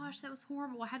my gosh, that was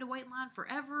horrible. I had to wait in line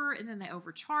forever, and then they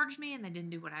overcharged me, and they didn't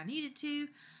do what I needed to.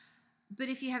 But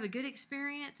if you have a good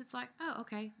experience, it's like, oh,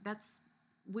 okay,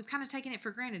 we've kind of taken it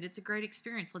for granted. It's a great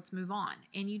experience. Let's move on.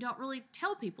 And you don't really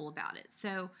tell people about it.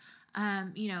 So,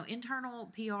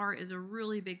 internal PR is a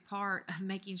really big part of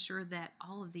making sure that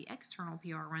all of the external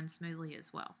PR runs smoothly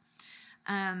as well.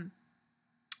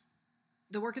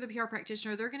 The work of the PR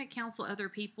practitioner, they're going to counsel other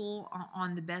people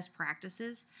on the best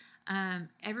practices.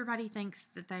 Everybody thinks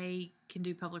that they can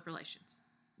do public relations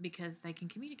because they can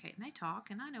communicate and they talk,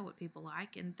 and I know what people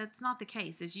like, and that's not the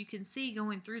case. As you can see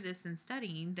going through this and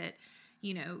studying that,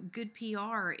 good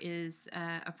PR is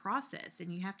a process,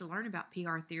 and you have to learn about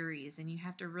PR theories, and you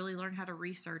have to really learn how to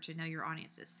research and know your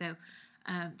audiences. So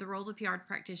the role of the PR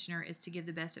practitioner is to give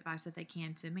the best advice that they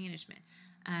can to management.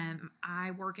 I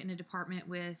work in a department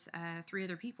with 3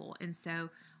 other people, and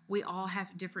so we all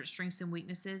have different strengths and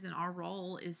weaknesses, and our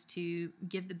role is to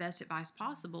give the best advice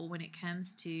possible when it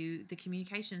comes to the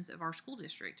communications of our school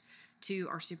district, to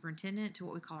our superintendent, to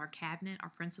what we call our cabinet, our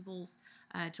principals,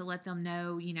 to let them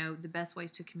know, the best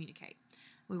ways to communicate.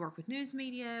 We work with news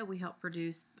media. We help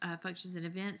produce functions and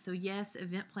events. So yes,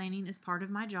 event planning is part of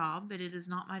my job, but it is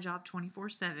not my job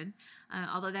 24/7,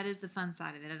 although that is the fun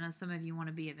side of it. I know some of you want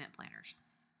to be event planners.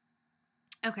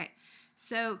 Okay,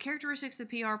 so characteristics of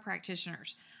PR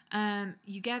practitioners.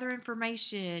 You gather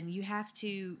information, you have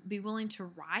to be willing to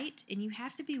write, and you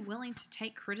have to be willing to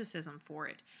take criticism for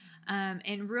it.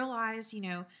 And realize,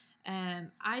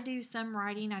 I do some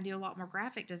writing, I do a lot more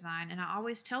graphic design, and I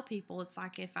always tell people it's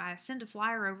like if I send a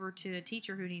flyer over to a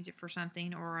teacher who needs it for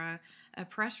something, or a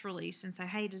press release and say,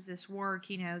 hey, does this work?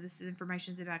 This is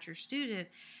information about your student.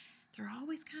 They're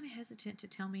always kind of hesitant to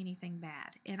tell me anything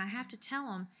bad. And I have to tell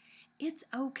them, it's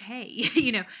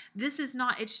okay. This is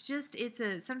not,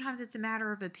 sometimes it's a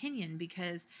matter of opinion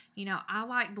because, I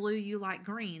like blue, you like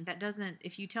green. That doesn't,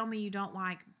 if you tell me you don't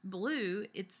like blue,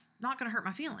 it's not going to hurt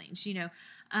my feelings.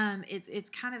 It's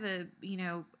kind of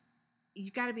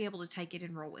you've got to be able to take it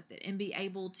and roll with it and be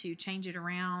able to change it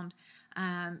around.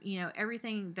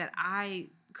 Everything that I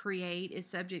create is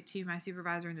subject to my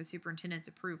supervisor and the superintendent's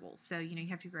approval. So, you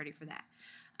have to be ready for that.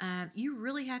 You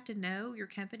really have to know your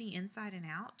company inside and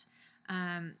out.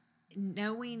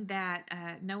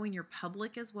 Knowing your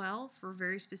public as well for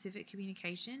very specific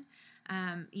communication.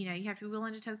 You have to be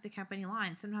willing to toe the company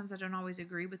line. Sometimes I don't always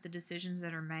agree with the decisions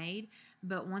that are made,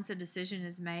 but once a decision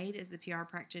is made as the PR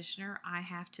practitioner, I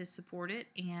have to support it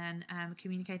and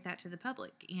communicate that to the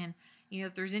public. And,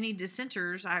 if there's any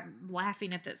dissenters, I'm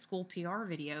laughing at that school PR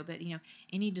video, but,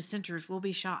 any dissenters will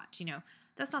be shot,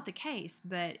 That's not the case,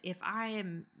 but if I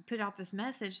am put out this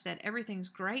message that everything's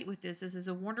great with this is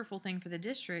a wonderful thing for the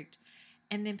district,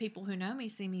 and then people who know me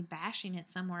see me bashing it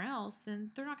somewhere else,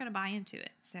 then they're not going to buy into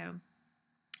it. So,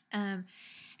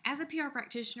 as a PR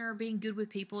practitioner, being good with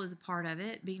people is a part of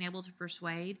it, being able to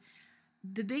persuade.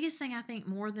 The biggest thing I think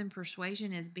more than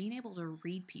persuasion is being able to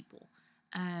read people.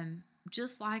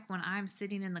 Just like when I'm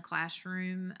sitting in the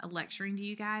classroom lecturing to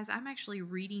you guys, I'm actually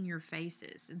reading your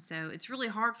faces. And so it's really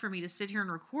hard for me to sit here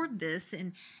and record this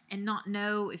and not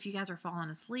know if you guys are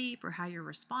falling asleep or how you're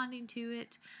responding to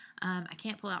it. I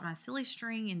can't pull out my silly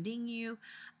string and ding you.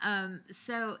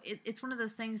 So it's one of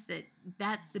those things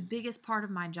that's the biggest part of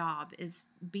my job is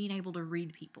being able to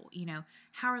read people.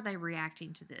 How are they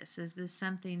reacting to this? Is this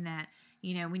something that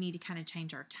we need to kind of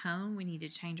change our tone. We need to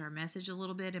change our message a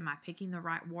little bit. Am I picking the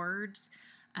right words?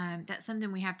 That's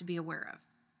something we have to be aware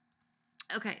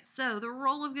of. Okay, so the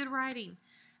role of good writing.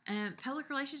 Public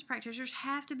relations practitioners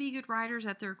have to be good writers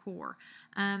at their core.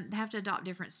 They have to adopt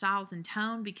different styles and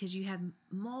tone because you have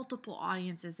multiple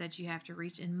audiences that you have to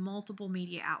reach in multiple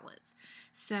media outlets.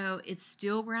 So it's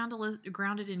still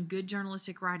grounded in good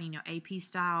journalistic writing, AP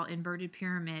style, inverted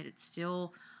pyramid. It's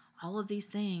still all of these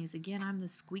things. Again, I'm the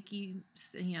squeaky,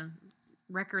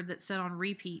 record that's set on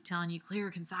repeat telling you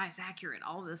clear, concise, accurate,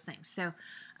 all of those things. So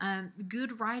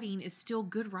good writing is still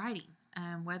good writing,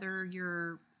 whether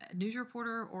you're a news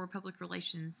reporter or a public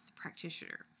relations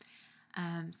practitioner.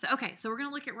 So we're going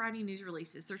to look at writing news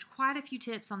releases. There's quite a few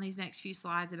tips on these next few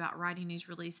slides about writing news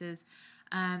releases.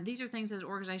 These are things that an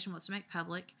organization wants to make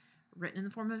public, written in the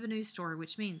form of a news story,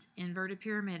 which means inverted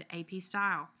pyramid, AP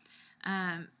style.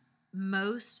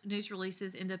 Most news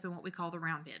releases end up in what we call the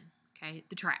round bin,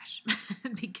 the trash,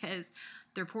 because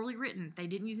they're poorly written. They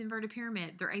didn't use inverted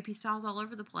pyramid. Their AP styles all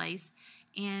over the place,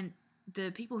 and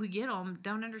the people who get them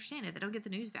don't understand it. They don't get the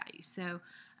news value. So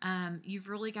you've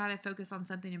really got to focus on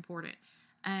something important.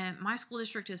 My school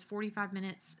district is 45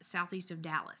 minutes southeast of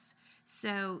Dallas.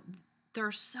 So there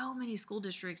are so many school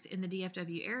districts in the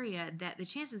DFW area that the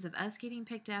chances of us getting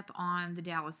picked up on the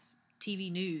Dallas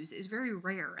TV news is very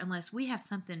rare unless we have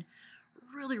something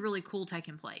really, really cool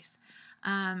taking place.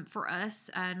 For us,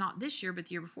 not this year, but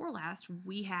the year before last,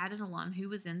 we had an alum who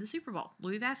was in the Super Bowl,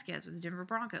 Louis Vasquez with the Denver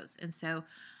Broncos. And so,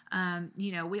 we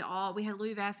had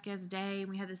Louis Vasquez Day, and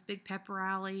we had this big pep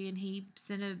rally, and he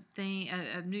sent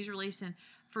a news release. And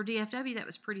for DFW, that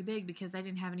was pretty big because they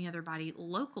didn't have any other body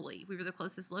locally. We were the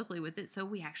closest locally with it, so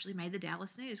we actually made the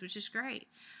Dallas news, which is great.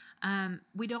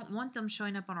 We don't want them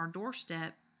showing up on our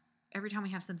doorstep every time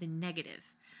we have something negative.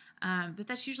 But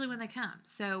that's usually when they come.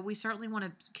 So we certainly want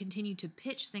to continue to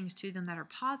pitch things to them that are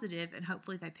positive, and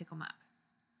hopefully they pick them up.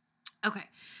 Okay,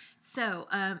 so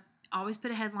always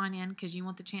put a headline in because you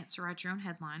want the chance to write your own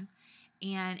headline.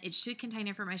 And it should contain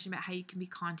information about how you can be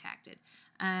contacted.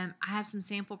 I have some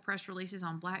sample press releases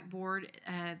on Blackboard.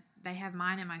 They have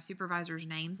mine and my supervisor's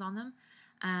names on them.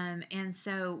 And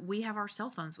so we have our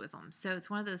cell phones with them. So it's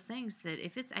one of those things that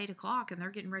if it's 8 o'clock and they're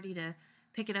getting ready to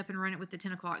pick it up and run it with the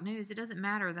 10 o'clock news, it doesn't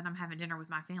matter that I'm having dinner with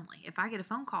my family. If I get a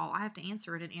phone call, I have to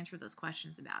answer it and answer those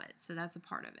questions about it. So that's a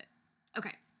part of it.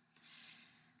 Okay.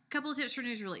 Couple of tips for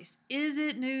news release. Is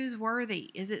it newsworthy?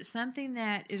 Is it something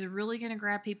that is really going to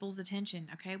grab people's attention?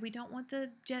 Okay. We don't want the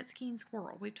jet skiing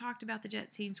squirrel. We've talked about the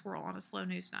jet skiing squirrel on a slow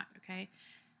news night. Okay.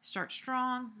 Start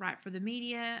strong, write for the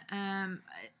media.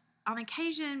 On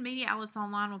occasion, media outlets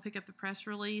online will pick up the press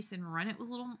release and run it with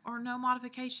little or no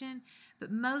modification.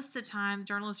 But most of the time,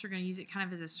 journalists are going to use it kind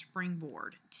of as a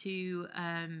springboard to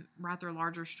write their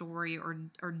larger story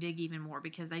or dig even more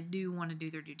because they do want to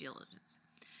do their due diligence.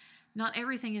 Not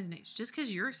everything is news. Just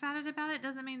because you're excited about it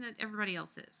doesn't mean that everybody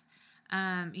else is.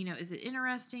 Is it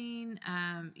interesting?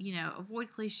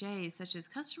 Avoid cliches such as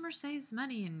customer saves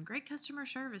money and great customer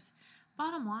service.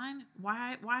 Bottom line,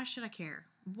 why should I care?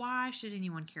 Why should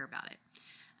anyone care about it?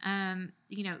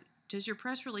 Does your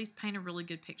press release paint a really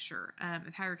good picture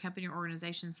of how your company or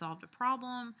organization solved a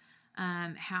problem,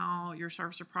 how your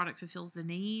service or product fulfills the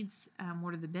needs,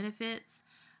 what are the benefits?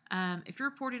 If you're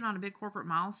reporting on a big corporate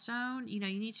milestone, you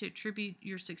need to attribute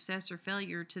your success or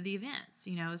failure to the events.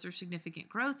 Is there significant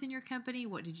growth in your company?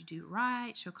 What did you do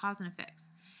right? Show cause and effects.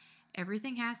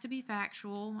 Everything has to be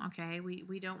factual, okay?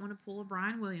 We don't want to pull a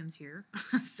Brian Williams here.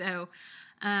 So,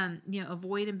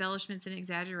 avoid embellishments and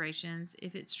exaggerations.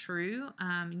 If it's true,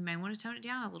 you may want to tone it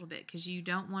down a little bit because you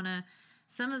don't want to,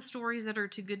 some of the stories that are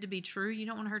too good to be true, you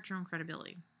don't want to hurt your own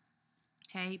credibility.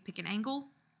 Okay, pick an angle,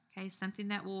 okay, something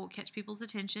that will catch people's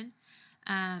attention.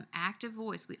 Active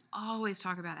voice. We always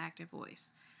talk about active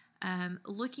voice.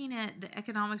 Looking at the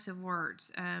economics of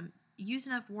words. Use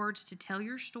enough words to tell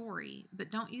your story,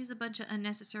 but don't use a bunch of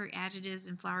unnecessary adjectives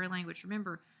and flowery language.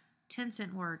 Remember,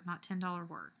 10-cent word, not $10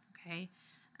 word, okay?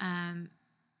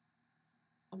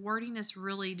 Wordiness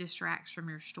really distracts from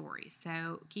your story,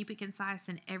 so keep it concise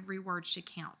and every word should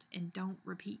count, and don't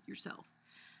repeat yourself.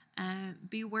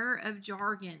 Beware of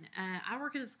jargon. I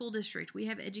work at a school district. We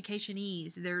have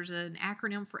educationese. There's an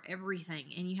acronym for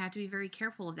everything, and you have to be very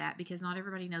careful of that because not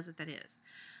everybody knows what that is.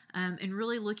 And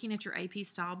really looking at your AP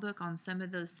style book on some of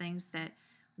those things that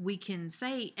we can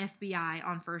say FBI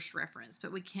on first reference,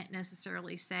 but we can't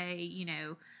necessarily say,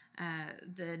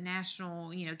 the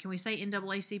national, can we say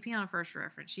NAACP on a first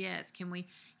reference? Yes. Can we,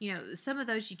 some of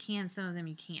those you can, some of them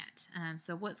you can't.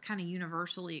 So what's kind of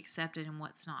universally accepted and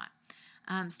what's not.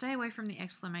 Stay away from the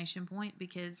exclamation point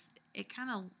because it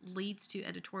kind of leads to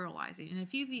editorializing. And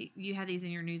if you have these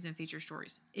in your news and feature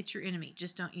stories, it's your enemy.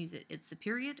 Just don't use it. It's a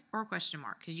period or a question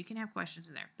mark because you can have questions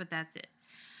in there, but that's it.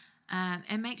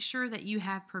 And make sure that you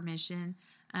have permission.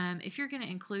 If you're going to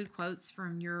include quotes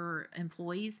from your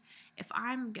employees,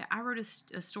 I wrote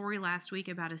a story last week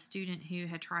about a student who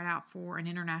had tried out for an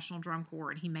international drum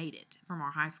corps and he made it from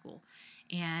our high school.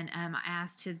 And I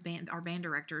asked our band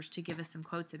directors to give us some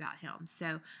quotes about him.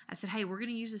 So I said, hey, we're going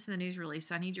to use this in the news release,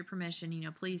 so I need your permission.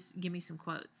 Please give me some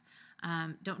quotes.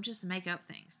 Don't just make up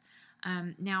things.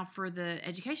 Now, for the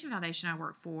Education Foundation I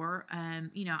work for,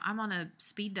 I'm on a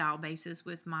speed dial basis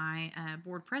with my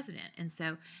board president. And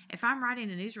so if I'm writing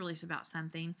a news release about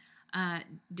something,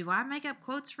 do I make up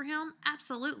quotes for him?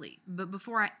 Absolutely. But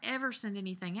before I ever send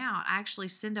anything out, I actually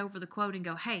send over the quote and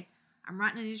go, hey, I'm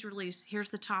writing a news release. Here's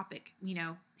the topic.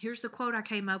 Here's the quote I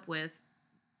came up with.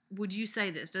 Would you say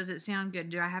this? Does it sound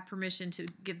good? Do I have permission to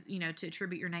give, to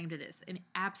attribute your name to this? And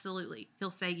absolutely,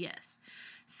 he'll say yes.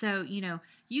 So,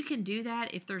 you can do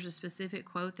that if there's a specific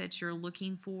quote that you're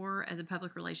looking for as a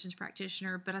public relations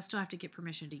practitioner, but I still have to get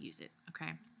permission to use it,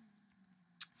 okay?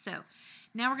 So,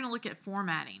 now we're going to look at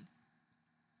formatting.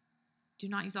 Do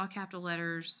not use all capital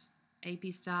letters,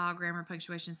 AP style, grammar,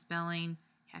 punctuation, spelling.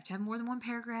 You have to have more than one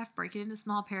paragraph. Break it into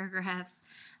small paragraphs.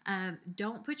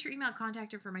 Don't put your email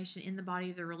contact information in the body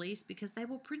of the release because they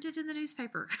will print it in the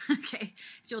newspaper. Okay,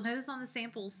 you'll notice on the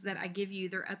samples that I give you,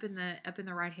 they're up in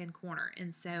the right hand corner,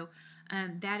 and so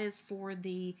that is for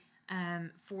the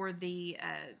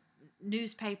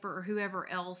newspaper or whoever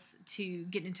else to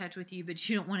get in touch with you, but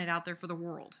you don't want it out there for the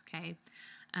world. Okay,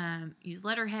 use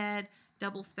letterhead,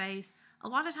 double space. A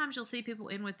lot of times you'll see people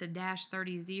in with the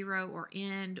 -30 or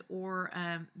end or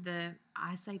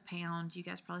I say pound. You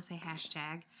guys probably say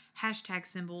hashtag. Hashtag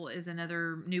symbol is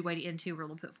another new way to end too, where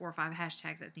they'll put 4 or 5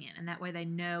 hashtags at the end, and that way they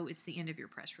know it's the end of your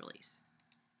press release.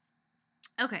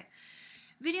 Okay.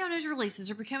 Video news releases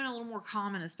are becoming a little more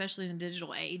common, especially in the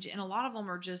digital age, and a lot of them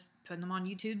are just putting them on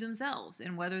YouTube themselves,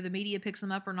 and whether the media picks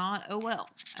them up or not, oh well.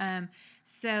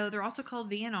 So they're also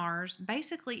called VNRs.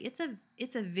 Basically, it's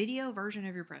a video version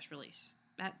of your press release.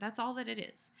 That's all that it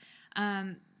is.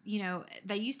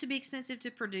 They used to be expensive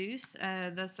to produce.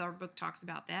 Thus, our book talks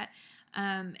about that.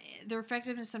 Their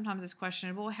effectiveness sometimes is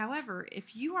questionable. However,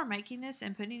 if you are making this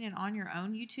and putting it on your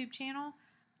own YouTube channel,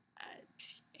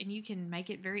 and you can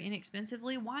make it very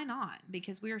inexpensively, why not?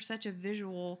 Because we are such a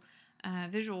visual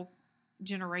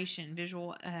generation,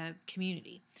 visual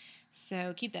community.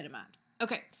 So keep that in mind.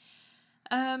 Okay.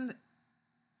 The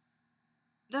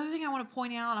other thing I want to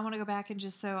point out, I want to go back and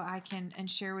just so I can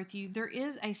share with you, there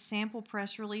is a sample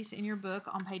press release in your book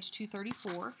on page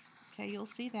 234. Okay, you'll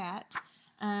see that.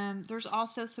 There's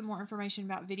also some more information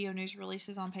about video news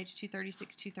releases on page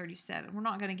 236, 237. We're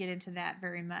not going to get into that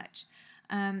very much.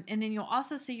 And then you'll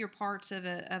also see your parts of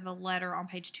a letter on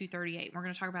page 238. We're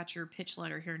going to talk about your pitch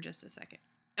letter here in just a second.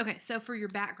 Okay, so for your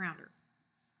backgrounder,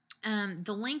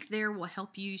 the link there will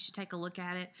help you. You should take a look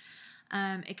at it.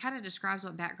 It kind of describes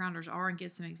what backgrounders are and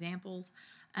gives some examples.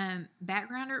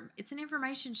 Backgrounder, it's an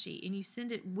information sheet, and you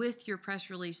send it with your press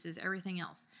releases, everything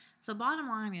else. So bottom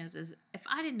line is if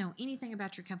I didn't know anything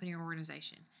about your company or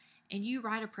organization, and you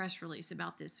write a press release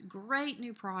about this great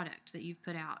new product that you've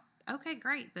put out, okay,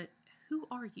 great, but who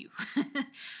are you?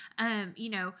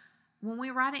 When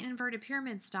we write it in inverted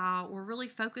pyramid style, we're really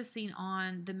focusing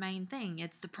on the main thing.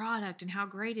 It's the product and how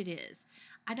great it is.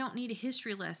 I don't need a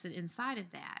history lesson inside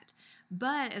of that.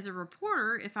 But as a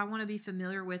reporter, if I want to be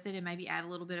familiar with it and maybe add a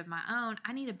little bit of my own,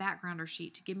 I need a backgrounder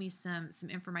sheet to give me some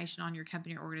information on your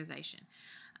company or organization.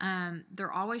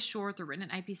 They're always short. They're written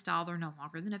in AP style. They're no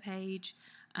longer than a page.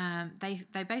 They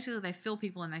basically fill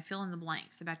people in. They fill in the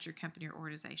blanks about your company or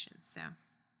organization. So.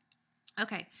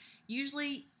 Okay,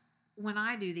 usually when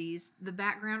I do these, the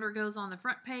backgrounder goes on the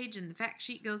front page and the fact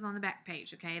sheet goes on the back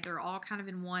page, okay? They're all kind of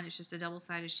in one. It's just a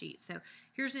double-sided sheet. So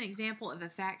here's an example of a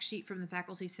fact sheet from the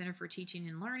Faculty Center for Teaching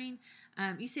and Learning.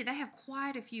 You see they have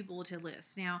quite a few bulleted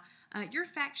lists. Now, your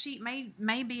fact sheet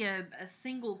may be a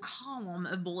single column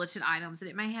of bulleted items, and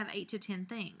it may have 8 to 10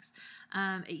 things.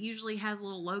 It usually has a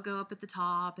little logo up at the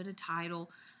top and a title.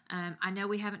 I know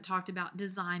we haven't talked about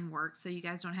design work, so you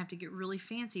guys don't have to get really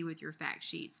fancy with your fact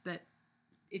sheets, but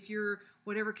if you're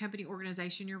whatever company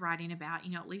organization you're writing about,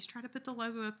 at least try to put the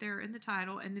logo up there in the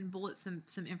title and then bullet some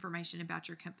information about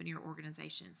your company or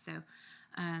organization. So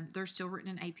they're still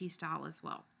written in AP style as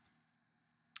well.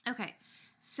 Okay.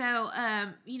 So,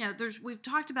 we've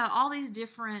talked about all these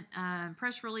different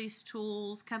press release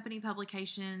tools, company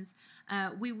publications.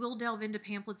 We will delve into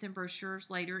pamphlets and brochures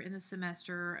later in the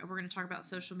semester. We're going to talk about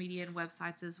social media and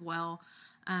websites as well.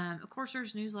 Of course,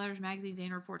 there's newsletters, magazines,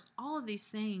 and reports. All of these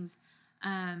things,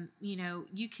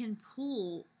 you can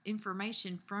pull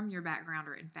information from your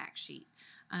backgrounder and fact sheet.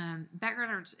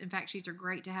 Backgrounders and fact sheets are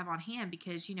great to have on hand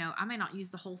because, I may not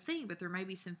use the whole thing, but there may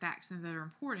be some facts in there that are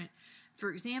important. For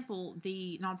example,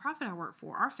 the nonprofit I work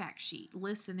for, our fact sheet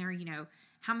lists in there,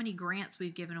 how many grants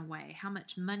we've given away, how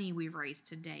much money we've raised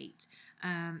to date.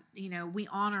 We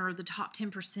honor the top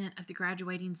 10% of the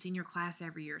graduating senior class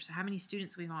every year. So how many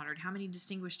students we've honored, how many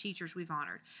distinguished teachers we've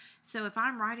honored. So if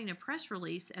I'm writing a press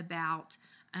release about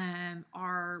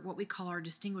what we call our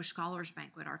Distinguished Scholars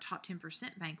Banquet, our top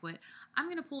 10% banquet, I'm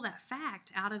going to pull that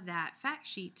fact out of that fact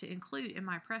sheet to include in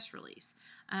my press release.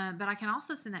 But I can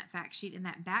also send that fact sheet in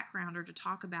that backgrounder to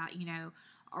talk about,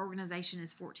 our organization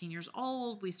is 14 years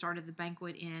old. We started the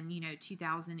banquet in,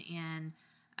 2000 and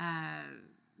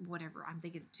whatever, I'm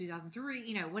thinking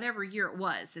 2003, whatever year it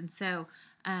was. And so,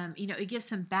 it gives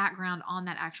some background on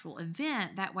that actual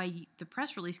event. That way the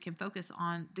press release can focus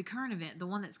on the current event, the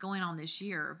one that's going on this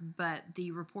year, but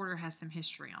the reporter has some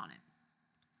history on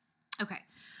it. Okay.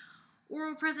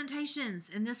 Oral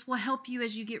presentations, and this will help you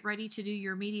as you get ready to do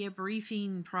your media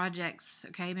briefing projects.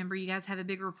 Okay, remember you guys have a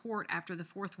big report after the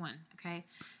fourth one. Okay,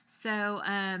 so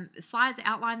slides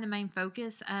outline the main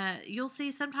focus. You'll see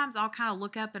sometimes I'll kind of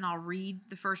look up and I'll read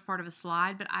the first part of a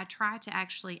slide, but I try to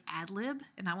actually ad-lib,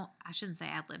 and I shouldn't say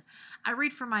ad-lib. I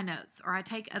read from my notes, or I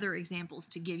take other examples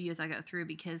to give you as I go through,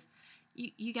 because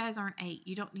you guys aren't 8.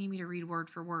 You don't need me to read word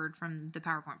for word from the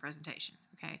PowerPoint presentation.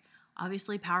 Okay.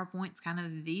 Obviously, PowerPoint's kind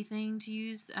of the thing to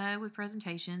use with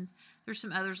presentations. There's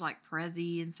some others like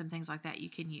Prezi and some things like that you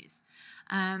can use.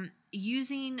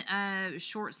 Using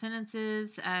short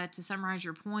sentences to summarize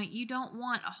your point. You don't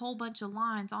want a whole bunch of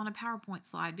lines on a PowerPoint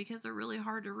slide because they're really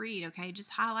hard to read, okay?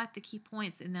 Just highlight the key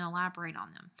points and then elaborate on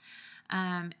them.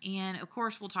 And, of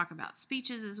course, we'll talk about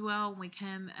speeches as well. When we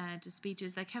come to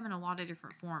speeches, they come in a lot of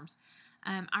different forms.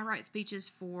 I write speeches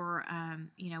for,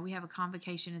 we have a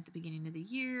convocation at the beginning of the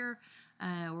year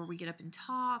where we get up and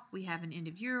talk. We have an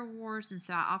end-of-year awards, and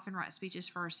so I often write speeches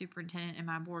for our superintendent and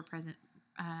my board president.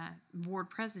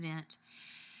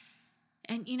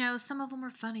 And, some of them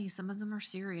are funny. Some of them are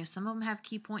serious. Some of them have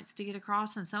key points to get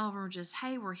across, and some of them are just,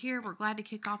 hey, we're here. We're glad to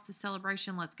kick off the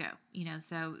celebration. Let's go.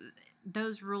 So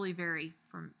those really vary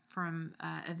from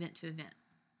event to event.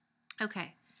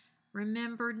 Okay.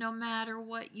 Remember, no matter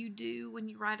what you do when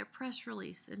you write a press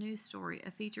release, a news story,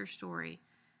 a feature story,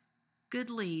 good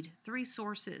lead, 3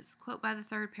 sources, quote by the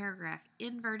 3rd paragraph,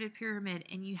 inverted pyramid,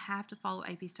 and you have to follow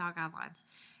AP style guidelines.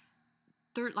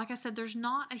 Like I said, there's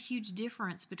not a huge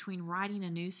difference between writing a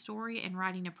news story and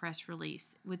writing a press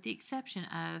release, with the exception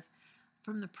of,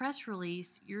 from the press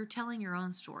release, you're telling your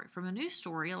own story. From a news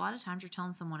story, a lot of times you're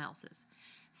telling someone else's.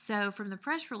 So from the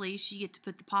press release, you get to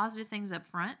put the positive things up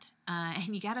front,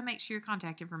 and you got to make sure your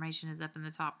contact information is up in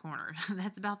the top corner.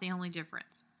 That's about the only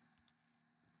difference.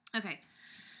 Okay,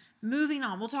 moving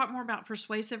on. We'll talk more about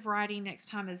persuasive writing next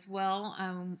time as well,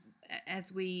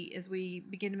 as we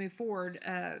begin to move forward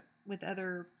with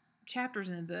other chapters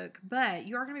in the book. But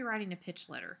you are going to be writing a pitch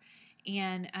letter.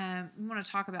 And we want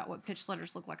to talk about what pitch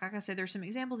letters look like. Like I said, there's some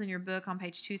examples in your book on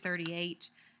page 238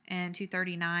 and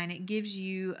 239. It gives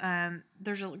you,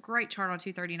 there's a great chart on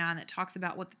 239 that talks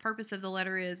about what the purpose of the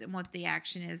letter is and what the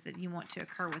action is that you want to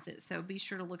occur with it. So be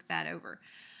sure to look that over.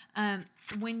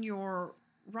 When you're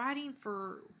writing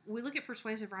we look at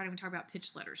persuasive writing, we talk about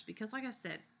pitch letters, because like I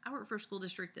said, I work for a school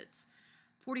district that's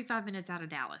 45 minutes out of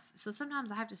Dallas. So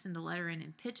sometimes I have to send a letter in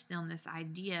and pitch them this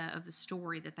idea of a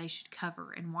story that they should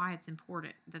cover and why it's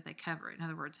important that they cover it. In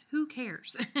other words, who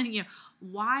cares?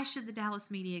 Why should the Dallas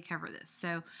media cover this?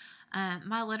 So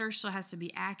my letter still has to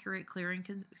be accurate, clear,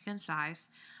 and concise.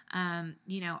 I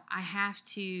have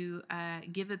to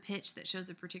give a pitch that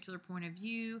shows a particular point of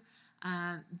view,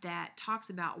 that talks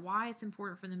about why it's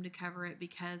important for them to cover it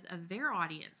because of their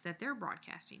audience that they're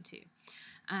broadcasting to.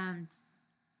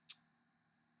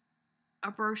 A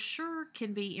brochure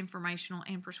can be informational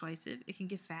and persuasive. It can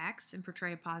give facts and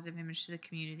portray a positive image to the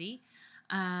community.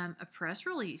 A press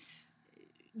release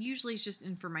usually is just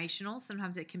informational.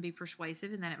 Sometimes it can be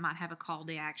persuasive in that it might have a call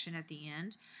to action at the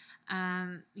end.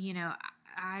 I'm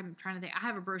trying to think. I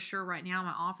have a brochure right now in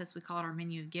my office. We call it our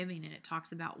menu of giving, and it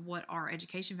talks about what our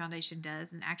education foundation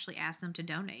does and actually asks them to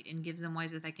donate and gives them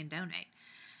ways that they can donate.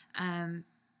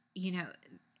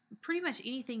 Pretty much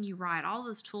anything you write, all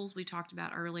those tools we talked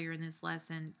about earlier in this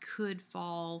lesson could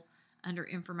fall under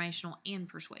informational and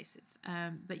persuasive,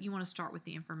 but you want to start with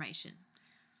the information.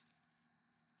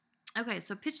 Okay,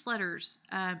 so pitch letters.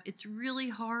 It's really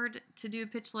hard to do a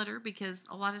pitch letter because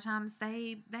a lot of times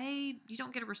you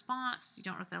don't get a response. You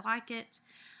don't know if they like it.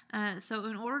 So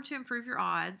in order to improve your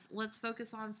odds, let's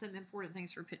focus on some important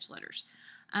things for pitch letters.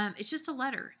 It's just a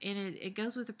letter, and it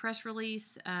goes with a press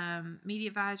release, media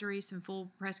advisory, some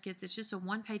full press kits. It's just a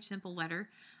 1-page simple letter.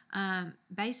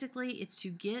 Basically, it's to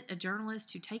get a journalist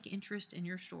to take interest in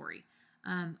your story.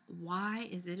 Why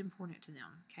is it important to them?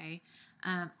 Okay.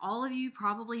 All of you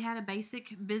probably had a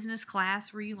basic business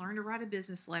class where you learned to write a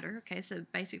business letter. Okay, so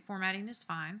basic formatting is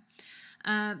fine.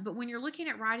 But when you're looking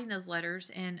at writing those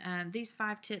letters, and these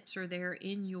 5 tips are there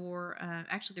in your,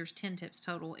 actually there's 10 tips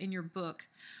total in your book.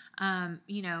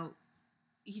 You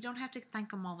don't have to thank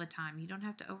them all the time. You don't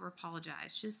have to over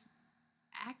apologize. Just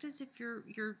act as if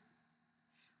you're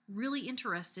really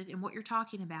interested in what you're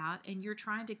talking about, and you're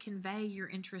trying to convey your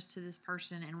interest to this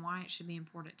person and why it should be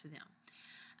important to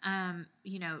them.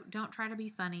 Don't try to be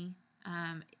funny.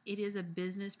 It is a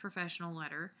business professional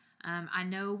letter. I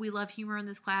know we love humor in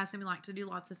this class and we like to do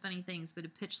lots of funny things, but a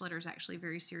pitch letter is actually a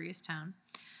very serious tone.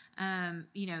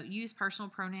 Use personal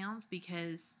pronouns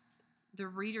because the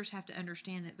readers have to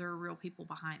understand that there are real people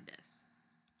behind this.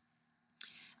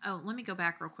 Oh, let me go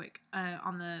back real quick.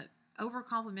 On the over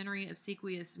complimentary,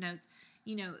 obsequious notes,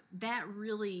 that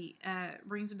really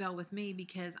rings a bell with me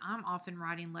because I'm often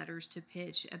writing letters to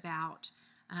pitch about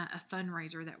a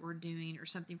fundraiser that we're doing or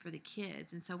something for the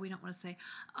kids. And so we don't want to say,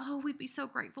 oh, we'd be so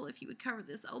grateful if you would cover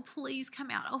this. Oh, please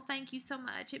come out. Oh, thank you so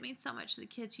much. It means so much to the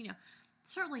kids.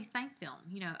 Certainly thank them,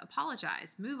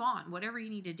 apologize, move on, whatever you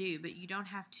need to do, but you don't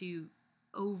have to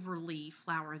overly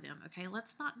flower them. Okay.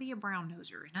 Let's not be a brown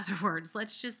noser. In other words,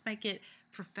 let's just make it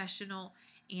professional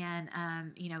and,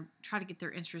 try to get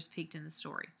their interest piqued in the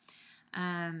story.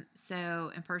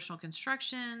 So in personal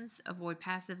constructions, avoid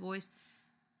passive voice.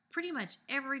 Pretty much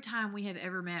every time we have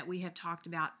ever met, we have talked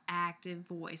about active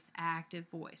voice.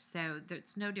 So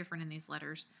it's no different in these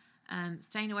letters.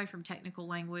 Staying away from technical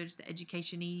language, the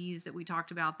educationese that we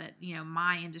talked about that,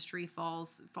 my industry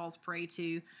falls prey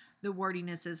to, the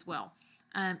wordiness as well.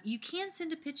 You can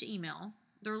send a pitch email.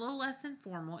 They're a little less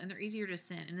informal and they're easier to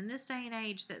send. And in this day and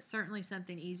age, that's certainly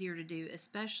something easier to do,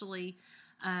 especially,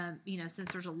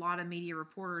 since there's a lot of media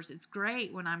reporters. It's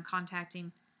great when I'm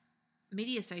contacting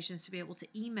media stations to be able to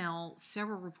email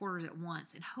several reporters at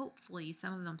once, and hopefully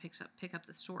some of them pick up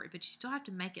the story, but you still have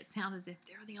to make it sound as if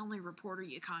they're the only reporter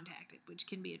you contacted, which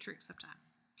can be a trick sometimes.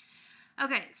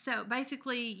 Okay, so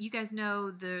basically you guys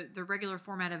know the regular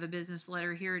format of a business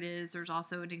letter. Here it is. There's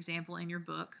also an example in your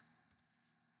book.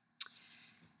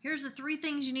 Here's the 3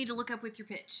 things you need to look up with your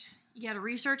pitch. You got to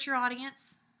research your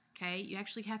audience. Okay, you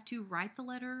actually have to write the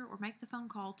letter or make the phone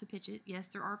call to pitch it. Yes,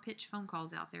 there are pitch phone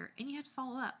calls out there, and you have to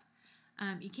follow up.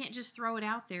 You can't just throw it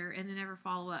out there and then never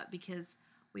follow up because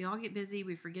we all get busy.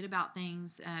 We forget about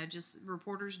things. Just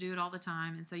reporters do it all the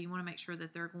time. And so you want to make sure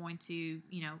that they're going to,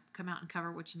 come out and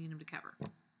cover what you need them to cover.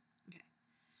 Okay.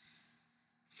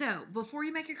 So before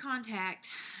you make your contact,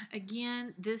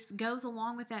 again, this goes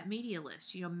along with that media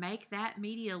list. Make that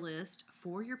media list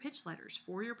for your pitch letters,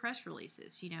 for your press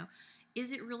releases.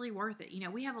 Is it really worth it?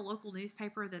 We have a local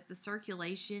newspaper that the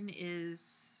circulation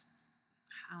is,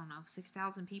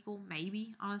 6,000 people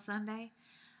maybe on a Sunday.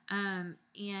 And,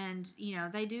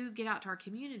 they do get out to our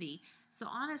community. So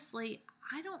honestly,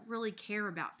 I don't really care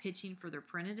about pitching for their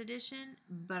printed edition,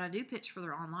 but I do pitch for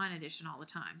their online edition all the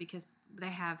time because they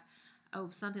have,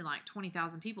 something like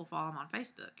 20,000 people follow them on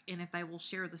Facebook. And if they will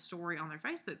share the story on their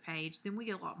Facebook page, then we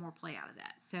get a lot more play out of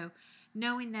that. So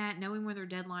knowing where their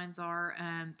deadlines are,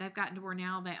 they've gotten to where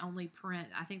now they only print,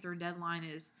 I think their deadline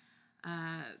is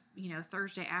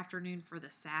Thursday afternoon for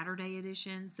the Saturday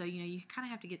edition. So, you kind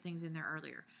of have to get things in there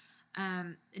earlier.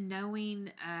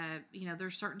 Knowing,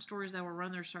 there's certain stories that will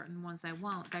run, there's certain ones they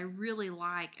won't. They really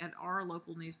like at our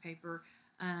local newspaper,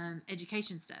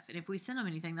 education stuff. And if we send them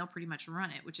anything, they'll pretty much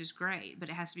run it, which is great, but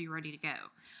it has to be ready to go.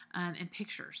 And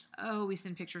pictures. Oh, we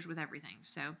send pictures with everything.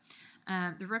 So,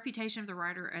 the reputation of the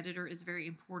writer editor is very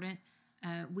important.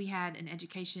 We had an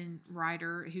education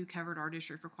writer who covered our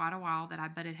district for quite a while that I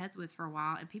butted heads with for a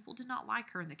while, and people did not like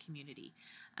her in the community.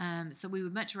 So we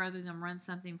would much rather them run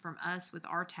something from us with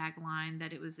our tagline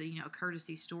that it was a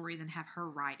courtesy story than have her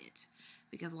write it,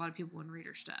 because a lot of people wouldn't read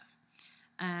her stuff.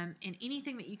 And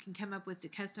anything that you can come up with to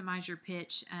customize your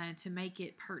pitch to make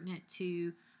it pertinent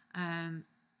to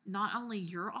not only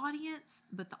your audience,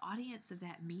 but the audience of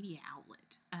that media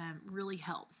outlet really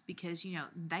helps, because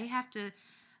they have to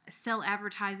sell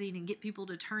advertising and get people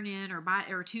to tune in or buy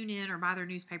their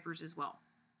newspapers as well.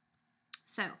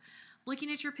 So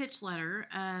looking at your pitch letter,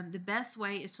 the best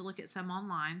way is to look at some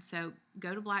online. So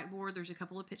go to Blackboard. There's a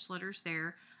couple of pitch letters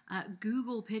there.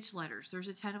 Google pitch letters. There's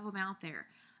a ton of them out there.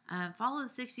 Follow the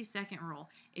 60-second rule.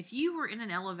 If you were in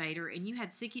an elevator and you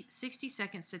had 60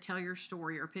 seconds to tell your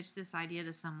story or pitch this idea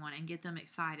to someone and get them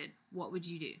excited, what would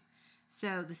you do?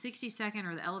 So the 60-second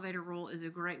or the elevator rule is a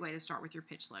great way to start with your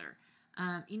pitch letter.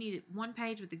 You need one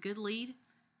page with a good lead,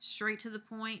 straight to the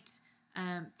point.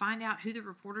 Find out who the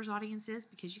reporter's audience is,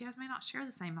 because you guys may not share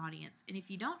the same audience. And if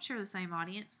you don't share the same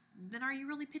audience, then are you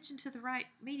really pitching to the right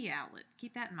media outlet?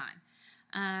 Keep that in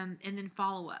mind. And then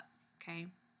follow up. Okay.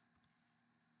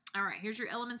 All right. Here's your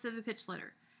elements of a pitch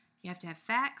letter. You have to have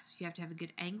facts. You have to have a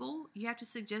good angle. You have to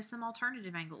suggest some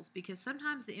alternative angles, because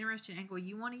sometimes the interesting angle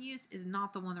you want to use is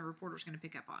not the one the reporter's going to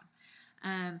pick up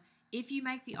on. If you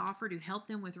make the offer to help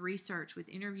them with research, with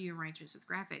interview arrangements, with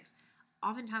graphics,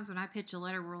 oftentimes when I pitch a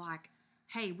letter, we're like,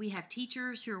 hey, we have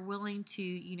teachers who are willing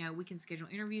to, we can schedule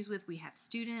interviews with. We have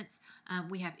students.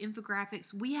 We have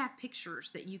infographics. We have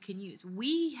pictures that you can use.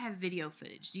 We have video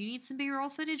footage. Do you need some B-roll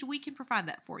footage? We can provide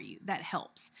that for you. That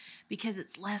helps because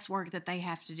it's less work that they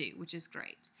have to do, which is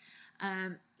great.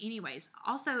 Anyways,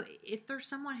 also, if there's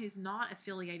someone who's not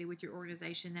affiliated with your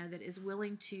organization, though, that is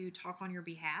willing to talk on your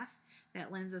behalf, that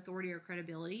lends authority or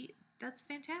credibility, that's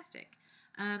fantastic.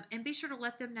 And be sure to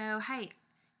let them know, hey,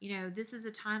 this is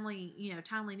a timely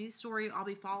news story. I'll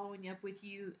be following up with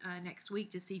you next week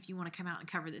to see if you want to come out and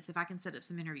cover this, if I can set up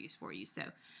some interviews for you. So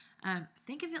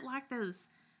think of it like those,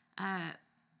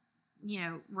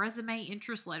 resume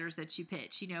interest letters that you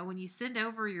pitch. When you send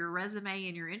over your resume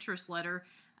and your interest letter,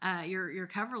 your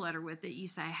cover letter with it, you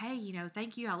say, hey,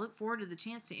 thank you. I look forward to the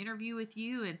chance to interview with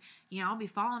you, and, I'll be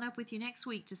following up with you next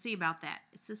week to see about that.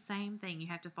 It's the same thing. You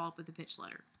have to follow up with a pitch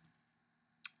letter.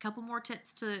 A couple more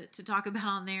tips to talk about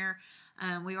on there.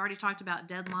 We already talked about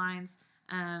deadlines,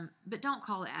 but don't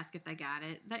call to ask if they got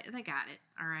it. They got it.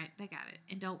 All right. They got it.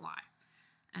 And don't lie.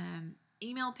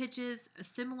 Email pitches,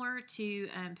 similar to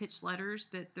pitch letters,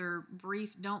 but they're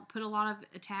brief. Don't put a lot of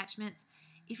attachments.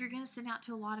 If you're going to send out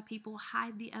to a lot of people,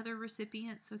 hide the other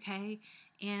recipients, okay,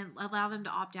 and allow them to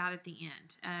opt out at the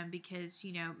end, because,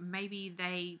 maybe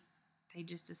they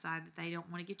just decide that they don't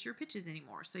want to get your pitches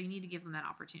anymore, so you need to give them that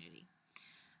opportunity.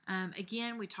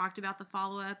 Again, we talked about the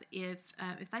follow-up. If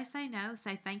they say no,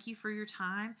 say thank you for your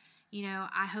time.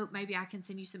 I hope maybe I can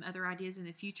send you some other ideas in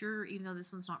the future, even though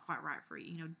this one's not quite right for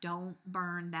you. Don't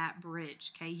burn that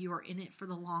bridge, okay? You are in it for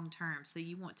the long term, so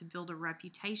you want to build a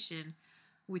reputation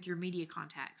with your media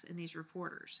contacts and these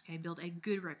reporters, okay? Build a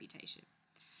good reputation.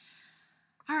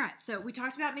 All right, so we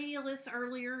talked about media lists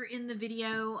earlier in the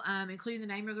video, including the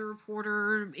name of the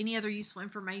reporter, any other useful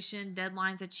information,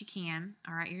 deadlines that you can.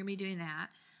 All right, you're going to be doing that.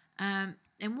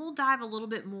 And we'll dive a little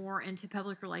bit more into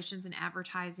public relations and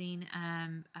advertising.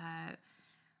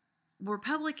 Where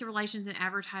public relations and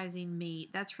advertising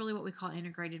meet, that's really what we call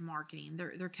integrated marketing.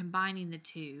 They're combining the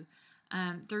two.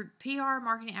 Their PR,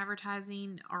 marketing,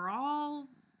 advertising are all,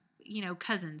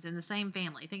 cousins in the same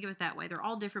family. Think of it that way. They're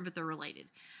all different, but they're related.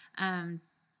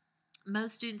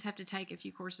 Most students have to take a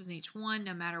few courses in each one,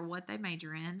 no matter what they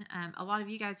major in. A lot of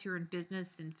you guys who are in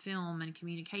business and film and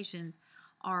communications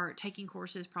are taking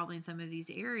courses probably in some of these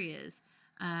areas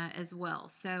as well.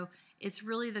 So it's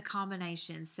really the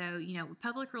combination. So,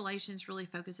 public relations really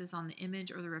focuses on the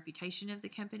image or the reputation of the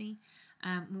company.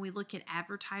 When we look at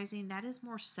advertising, that is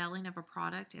more selling of a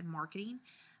product and marketing.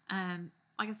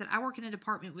 Like I said, I work in a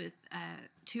department with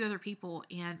 2 other people,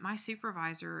 and my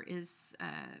supervisor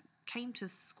came to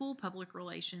school public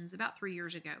relations about 3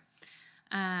 years ago.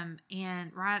 I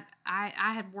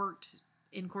had worked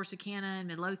in Corsicana and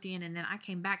Midlothian, and then I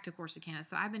came back to Corsicana.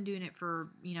 So I've been doing it for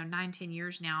 9-10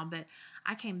 years now, but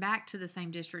I came back to the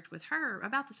same district with her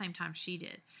about the same time she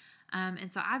did.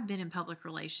 And so I've been in public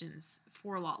relations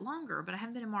for a lot longer, but I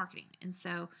haven't been in marketing. And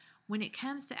so when it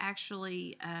comes to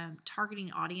actually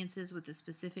targeting audiences with a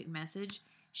specific message,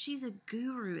 she's a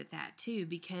guru at that too,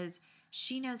 because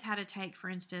she knows how to take, for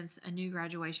instance, a new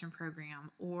graduation program,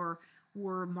 or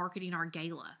we're marketing our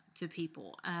gala to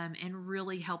people, and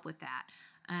really help with that.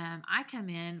 I come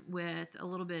in with a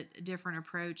little bit different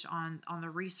approach on the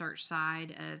research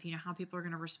side of, how people are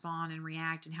going to respond and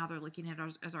react and how they're looking at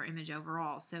us as our image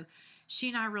overall. So she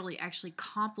and I really actually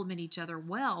complement each other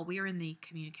well. We are in the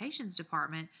communications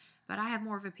department, but I have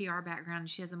more of a PR background and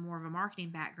she has more of a marketing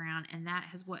background, and that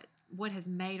has what has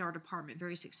made our department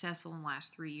very successful in the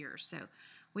last 3 years. So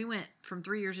we went from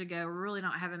 3 years ago, really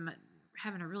not having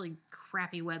a really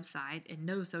crappy website and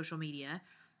no social media,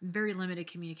 very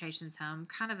limited communications home,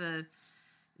 kind of a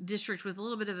district with a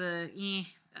little bit of a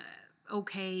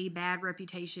bad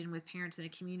reputation with parents in the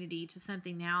community, to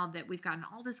something now that we've gotten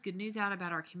all this good news out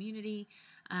about our community.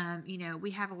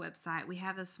 We have a website, we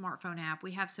have a smartphone app,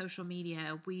 we have social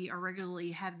media, we are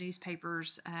regularly have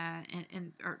newspapers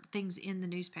and or things in the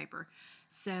newspaper.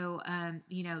 So,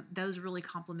 those really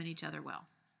complement each other well.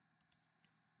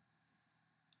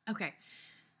 Okay.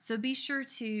 So be sure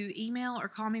to email or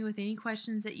call me with any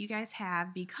questions that you guys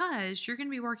have, because you're going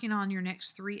to be working on your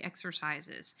next 3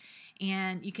 exercises.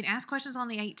 And you can ask questions on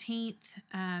the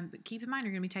 18th, but keep in mind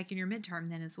you're going to be taking your midterm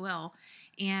then as well.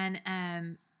 And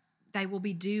they will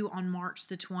be due on March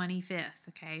the 25th,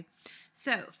 okay?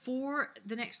 So for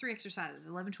the next 3 exercises,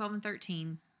 11, 12, and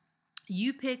 13,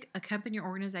 you pick a company or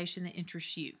organization that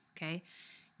interests you, okay?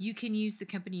 You can use the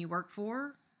company you work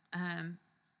for,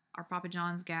 our Papa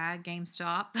John's guy,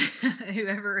 GameStop,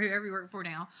 whoever you work for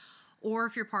now, or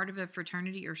if you're part of a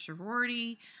fraternity or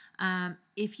sorority.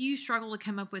 If you struggle to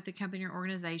come up with a company or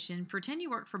organization, pretend you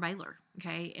work for Baylor,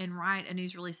 okay, and write a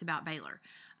news release about Baylor.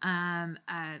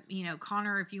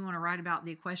 Connor, if you want to write about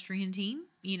the equestrian team,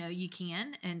 you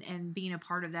can, and being a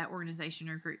part of that organization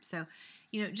or group. So,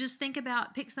 just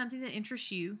pick something that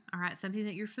interests you, all right, something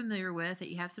that you're familiar with, that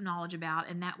you have some knowledge about,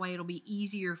 and that way it'll be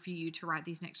easier for you to write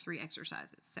these next 3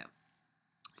 exercises.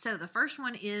 So the first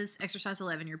one is exercise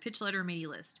 11, your pitch letter or media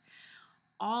list.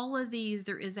 all of these,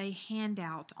 there is a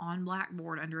handout on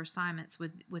Blackboard under assignments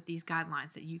with these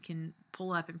guidelines that you can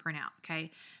pull up and print out,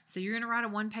 okay? So you're going to write a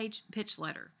one-page pitch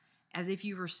letter. As if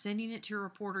you were sending it to a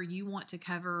reporter, you want to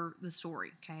cover the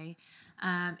story, okay?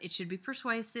 It should be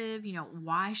persuasive. You know,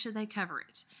 why should they cover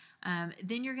it?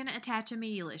 Then you're going to attach a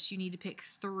media list. You need to pick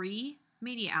 3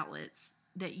 media outlets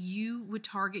that you would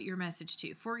target your message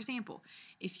to. For example,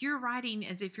 if you're writing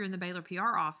as if you're in the Baylor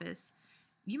PR office,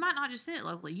 you might not just send it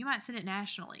locally. You might send it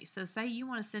nationally. So say you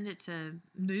want to send it to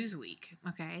Newsweek,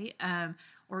 okay,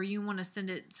 or you want to send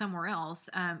it somewhere else.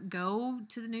 Go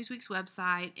to the Newsweek's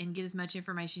website and get as much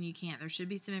information you can. There should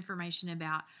be some information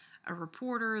about a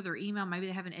reporter, their email. Maybe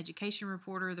they have an education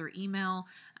reporter, their email,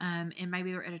 and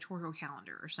maybe their editorial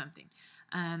calendar or something.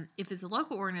 If it's a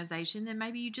local organization, then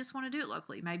maybe you just want to do it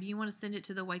locally. Maybe you want to send it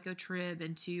to the Waco Trib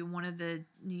and to one of the,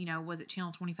 was it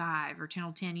Channel 25 or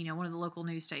Channel 10, one of the local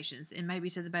news stations, and maybe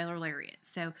to the Baylor Lariat.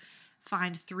 So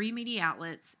find 3 media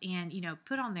outlets and,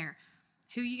 put on there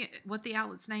what the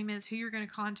outlet's name is, who you're going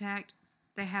to contact.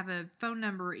 They have a phone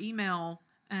number, email,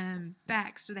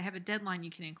 fax. Do they have a deadline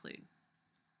you can include?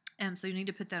 So you need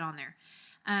to put that on there.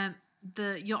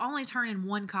 You'll only turn in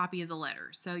 1 copy of the letter,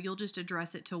 so you'll just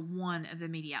address it to one of the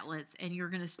media outlets, and you're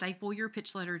going to staple your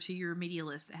pitch letter to your media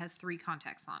list that has 3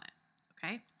 contacts on it,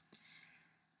 okay?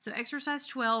 So exercise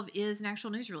 12 is an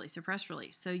actual news release, a press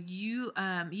release. So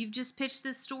you've just pitched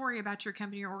this story about your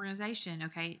company or organization,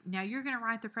 okay? Now you're going to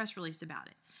write the press release about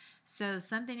it. So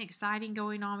something exciting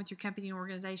going on with your company and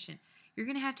organization. You're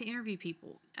going to have to interview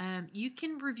people. You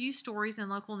can review stories in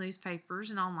local newspapers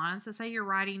and online. So say you're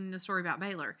writing a story about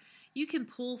Baylor. You can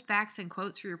pull facts and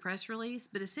quotes for your press release,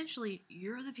 but essentially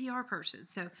you're the PR person.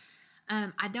 So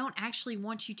I don't actually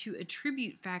want you to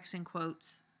attribute facts and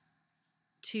quotes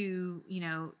to,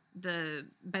 the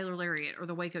Baylor Lariat or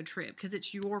the Waco Trib because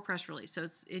it's your press release. So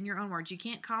it's in your own words. You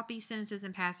can't copy sentences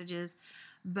and passages,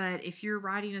 but if you're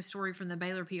writing a story from the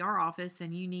Baylor PR office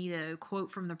and you need a quote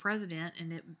from the president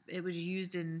and it was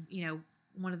used in,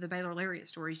 one of the Baylor Lariat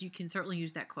stories, you can certainly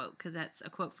use that quote because that's a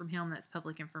quote from him. That's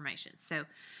public information. So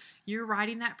you're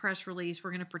writing that press release.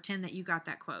 We're going to pretend that you got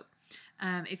that quote.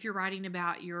 If you're writing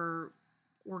about your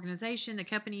organization, the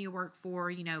company you work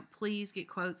for, please get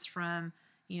quotes from,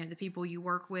 the people you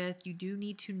work with. You do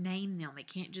need to name them.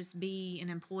 It can't just be an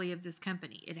employee of this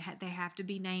company. They have to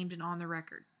be named and on the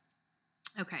record.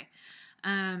 Okay.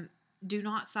 Do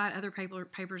not cite other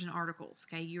papers and articles.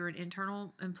 Okay. You're an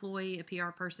internal employee, a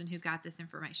PR person who got this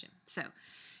information. So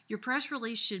your press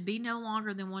release should be no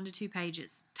longer than 1 to 2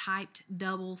 pages, typed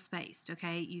double spaced.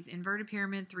 Okay. Use inverted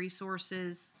pyramid, 3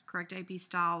 sources, correct AP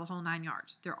style, the whole 9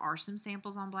 yards. There are some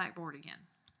samples on Blackboard again.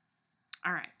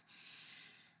 All right.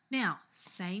 Now,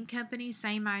 same company,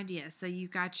 same idea. So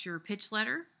you've got your pitch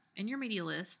letter and your media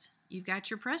list. You've got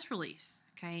your press release.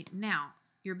 Okay. Now,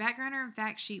 your backgrounder and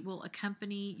fact sheet will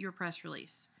accompany your press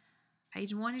release.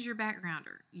 Page 1 is your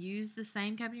backgrounder. Use the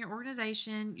same company or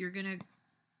organization. You're going to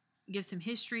give some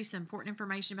history, some important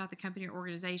information about the company or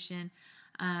organization.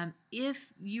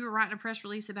 If you are writing a press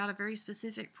release about a very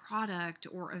specific product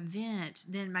or event,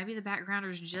 then maybe the backgrounder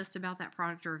is just about that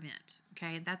product or event.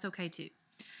 Okay, that's okay too.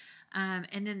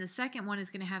 And then the second one is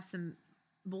going to have some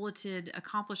bulleted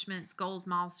accomplishments, goals,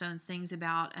 milestones, things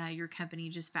about your company,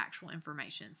 just factual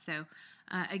information. So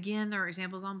again, there are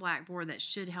examples on Blackboard that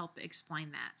should help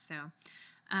explain that. So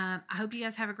I hope you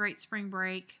guys have a great spring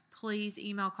break. Please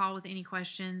email, call with any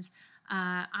questions.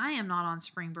 I am not on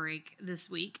spring break this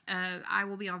week. I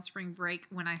will be on spring break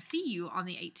when I see you on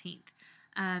the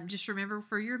 18th. Just remember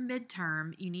for your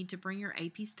midterm, you need to bring your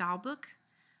AP style book,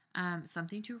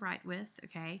 something to write with,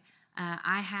 okay?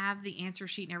 I have the answer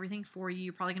sheet and everything for you.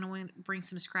 You're probably going to want to bring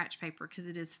some scratch paper because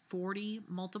it is 40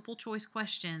 multiple choice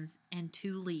questions and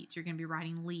 2 leads. You're going to be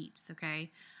writing leads, okay?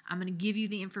 I'm going to give you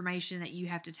the information that you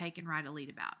have to take and write a lead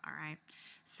about, all right?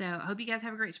 So I hope you guys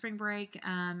have a great spring break,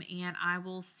 and I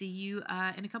will see you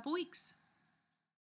in a couple weeks.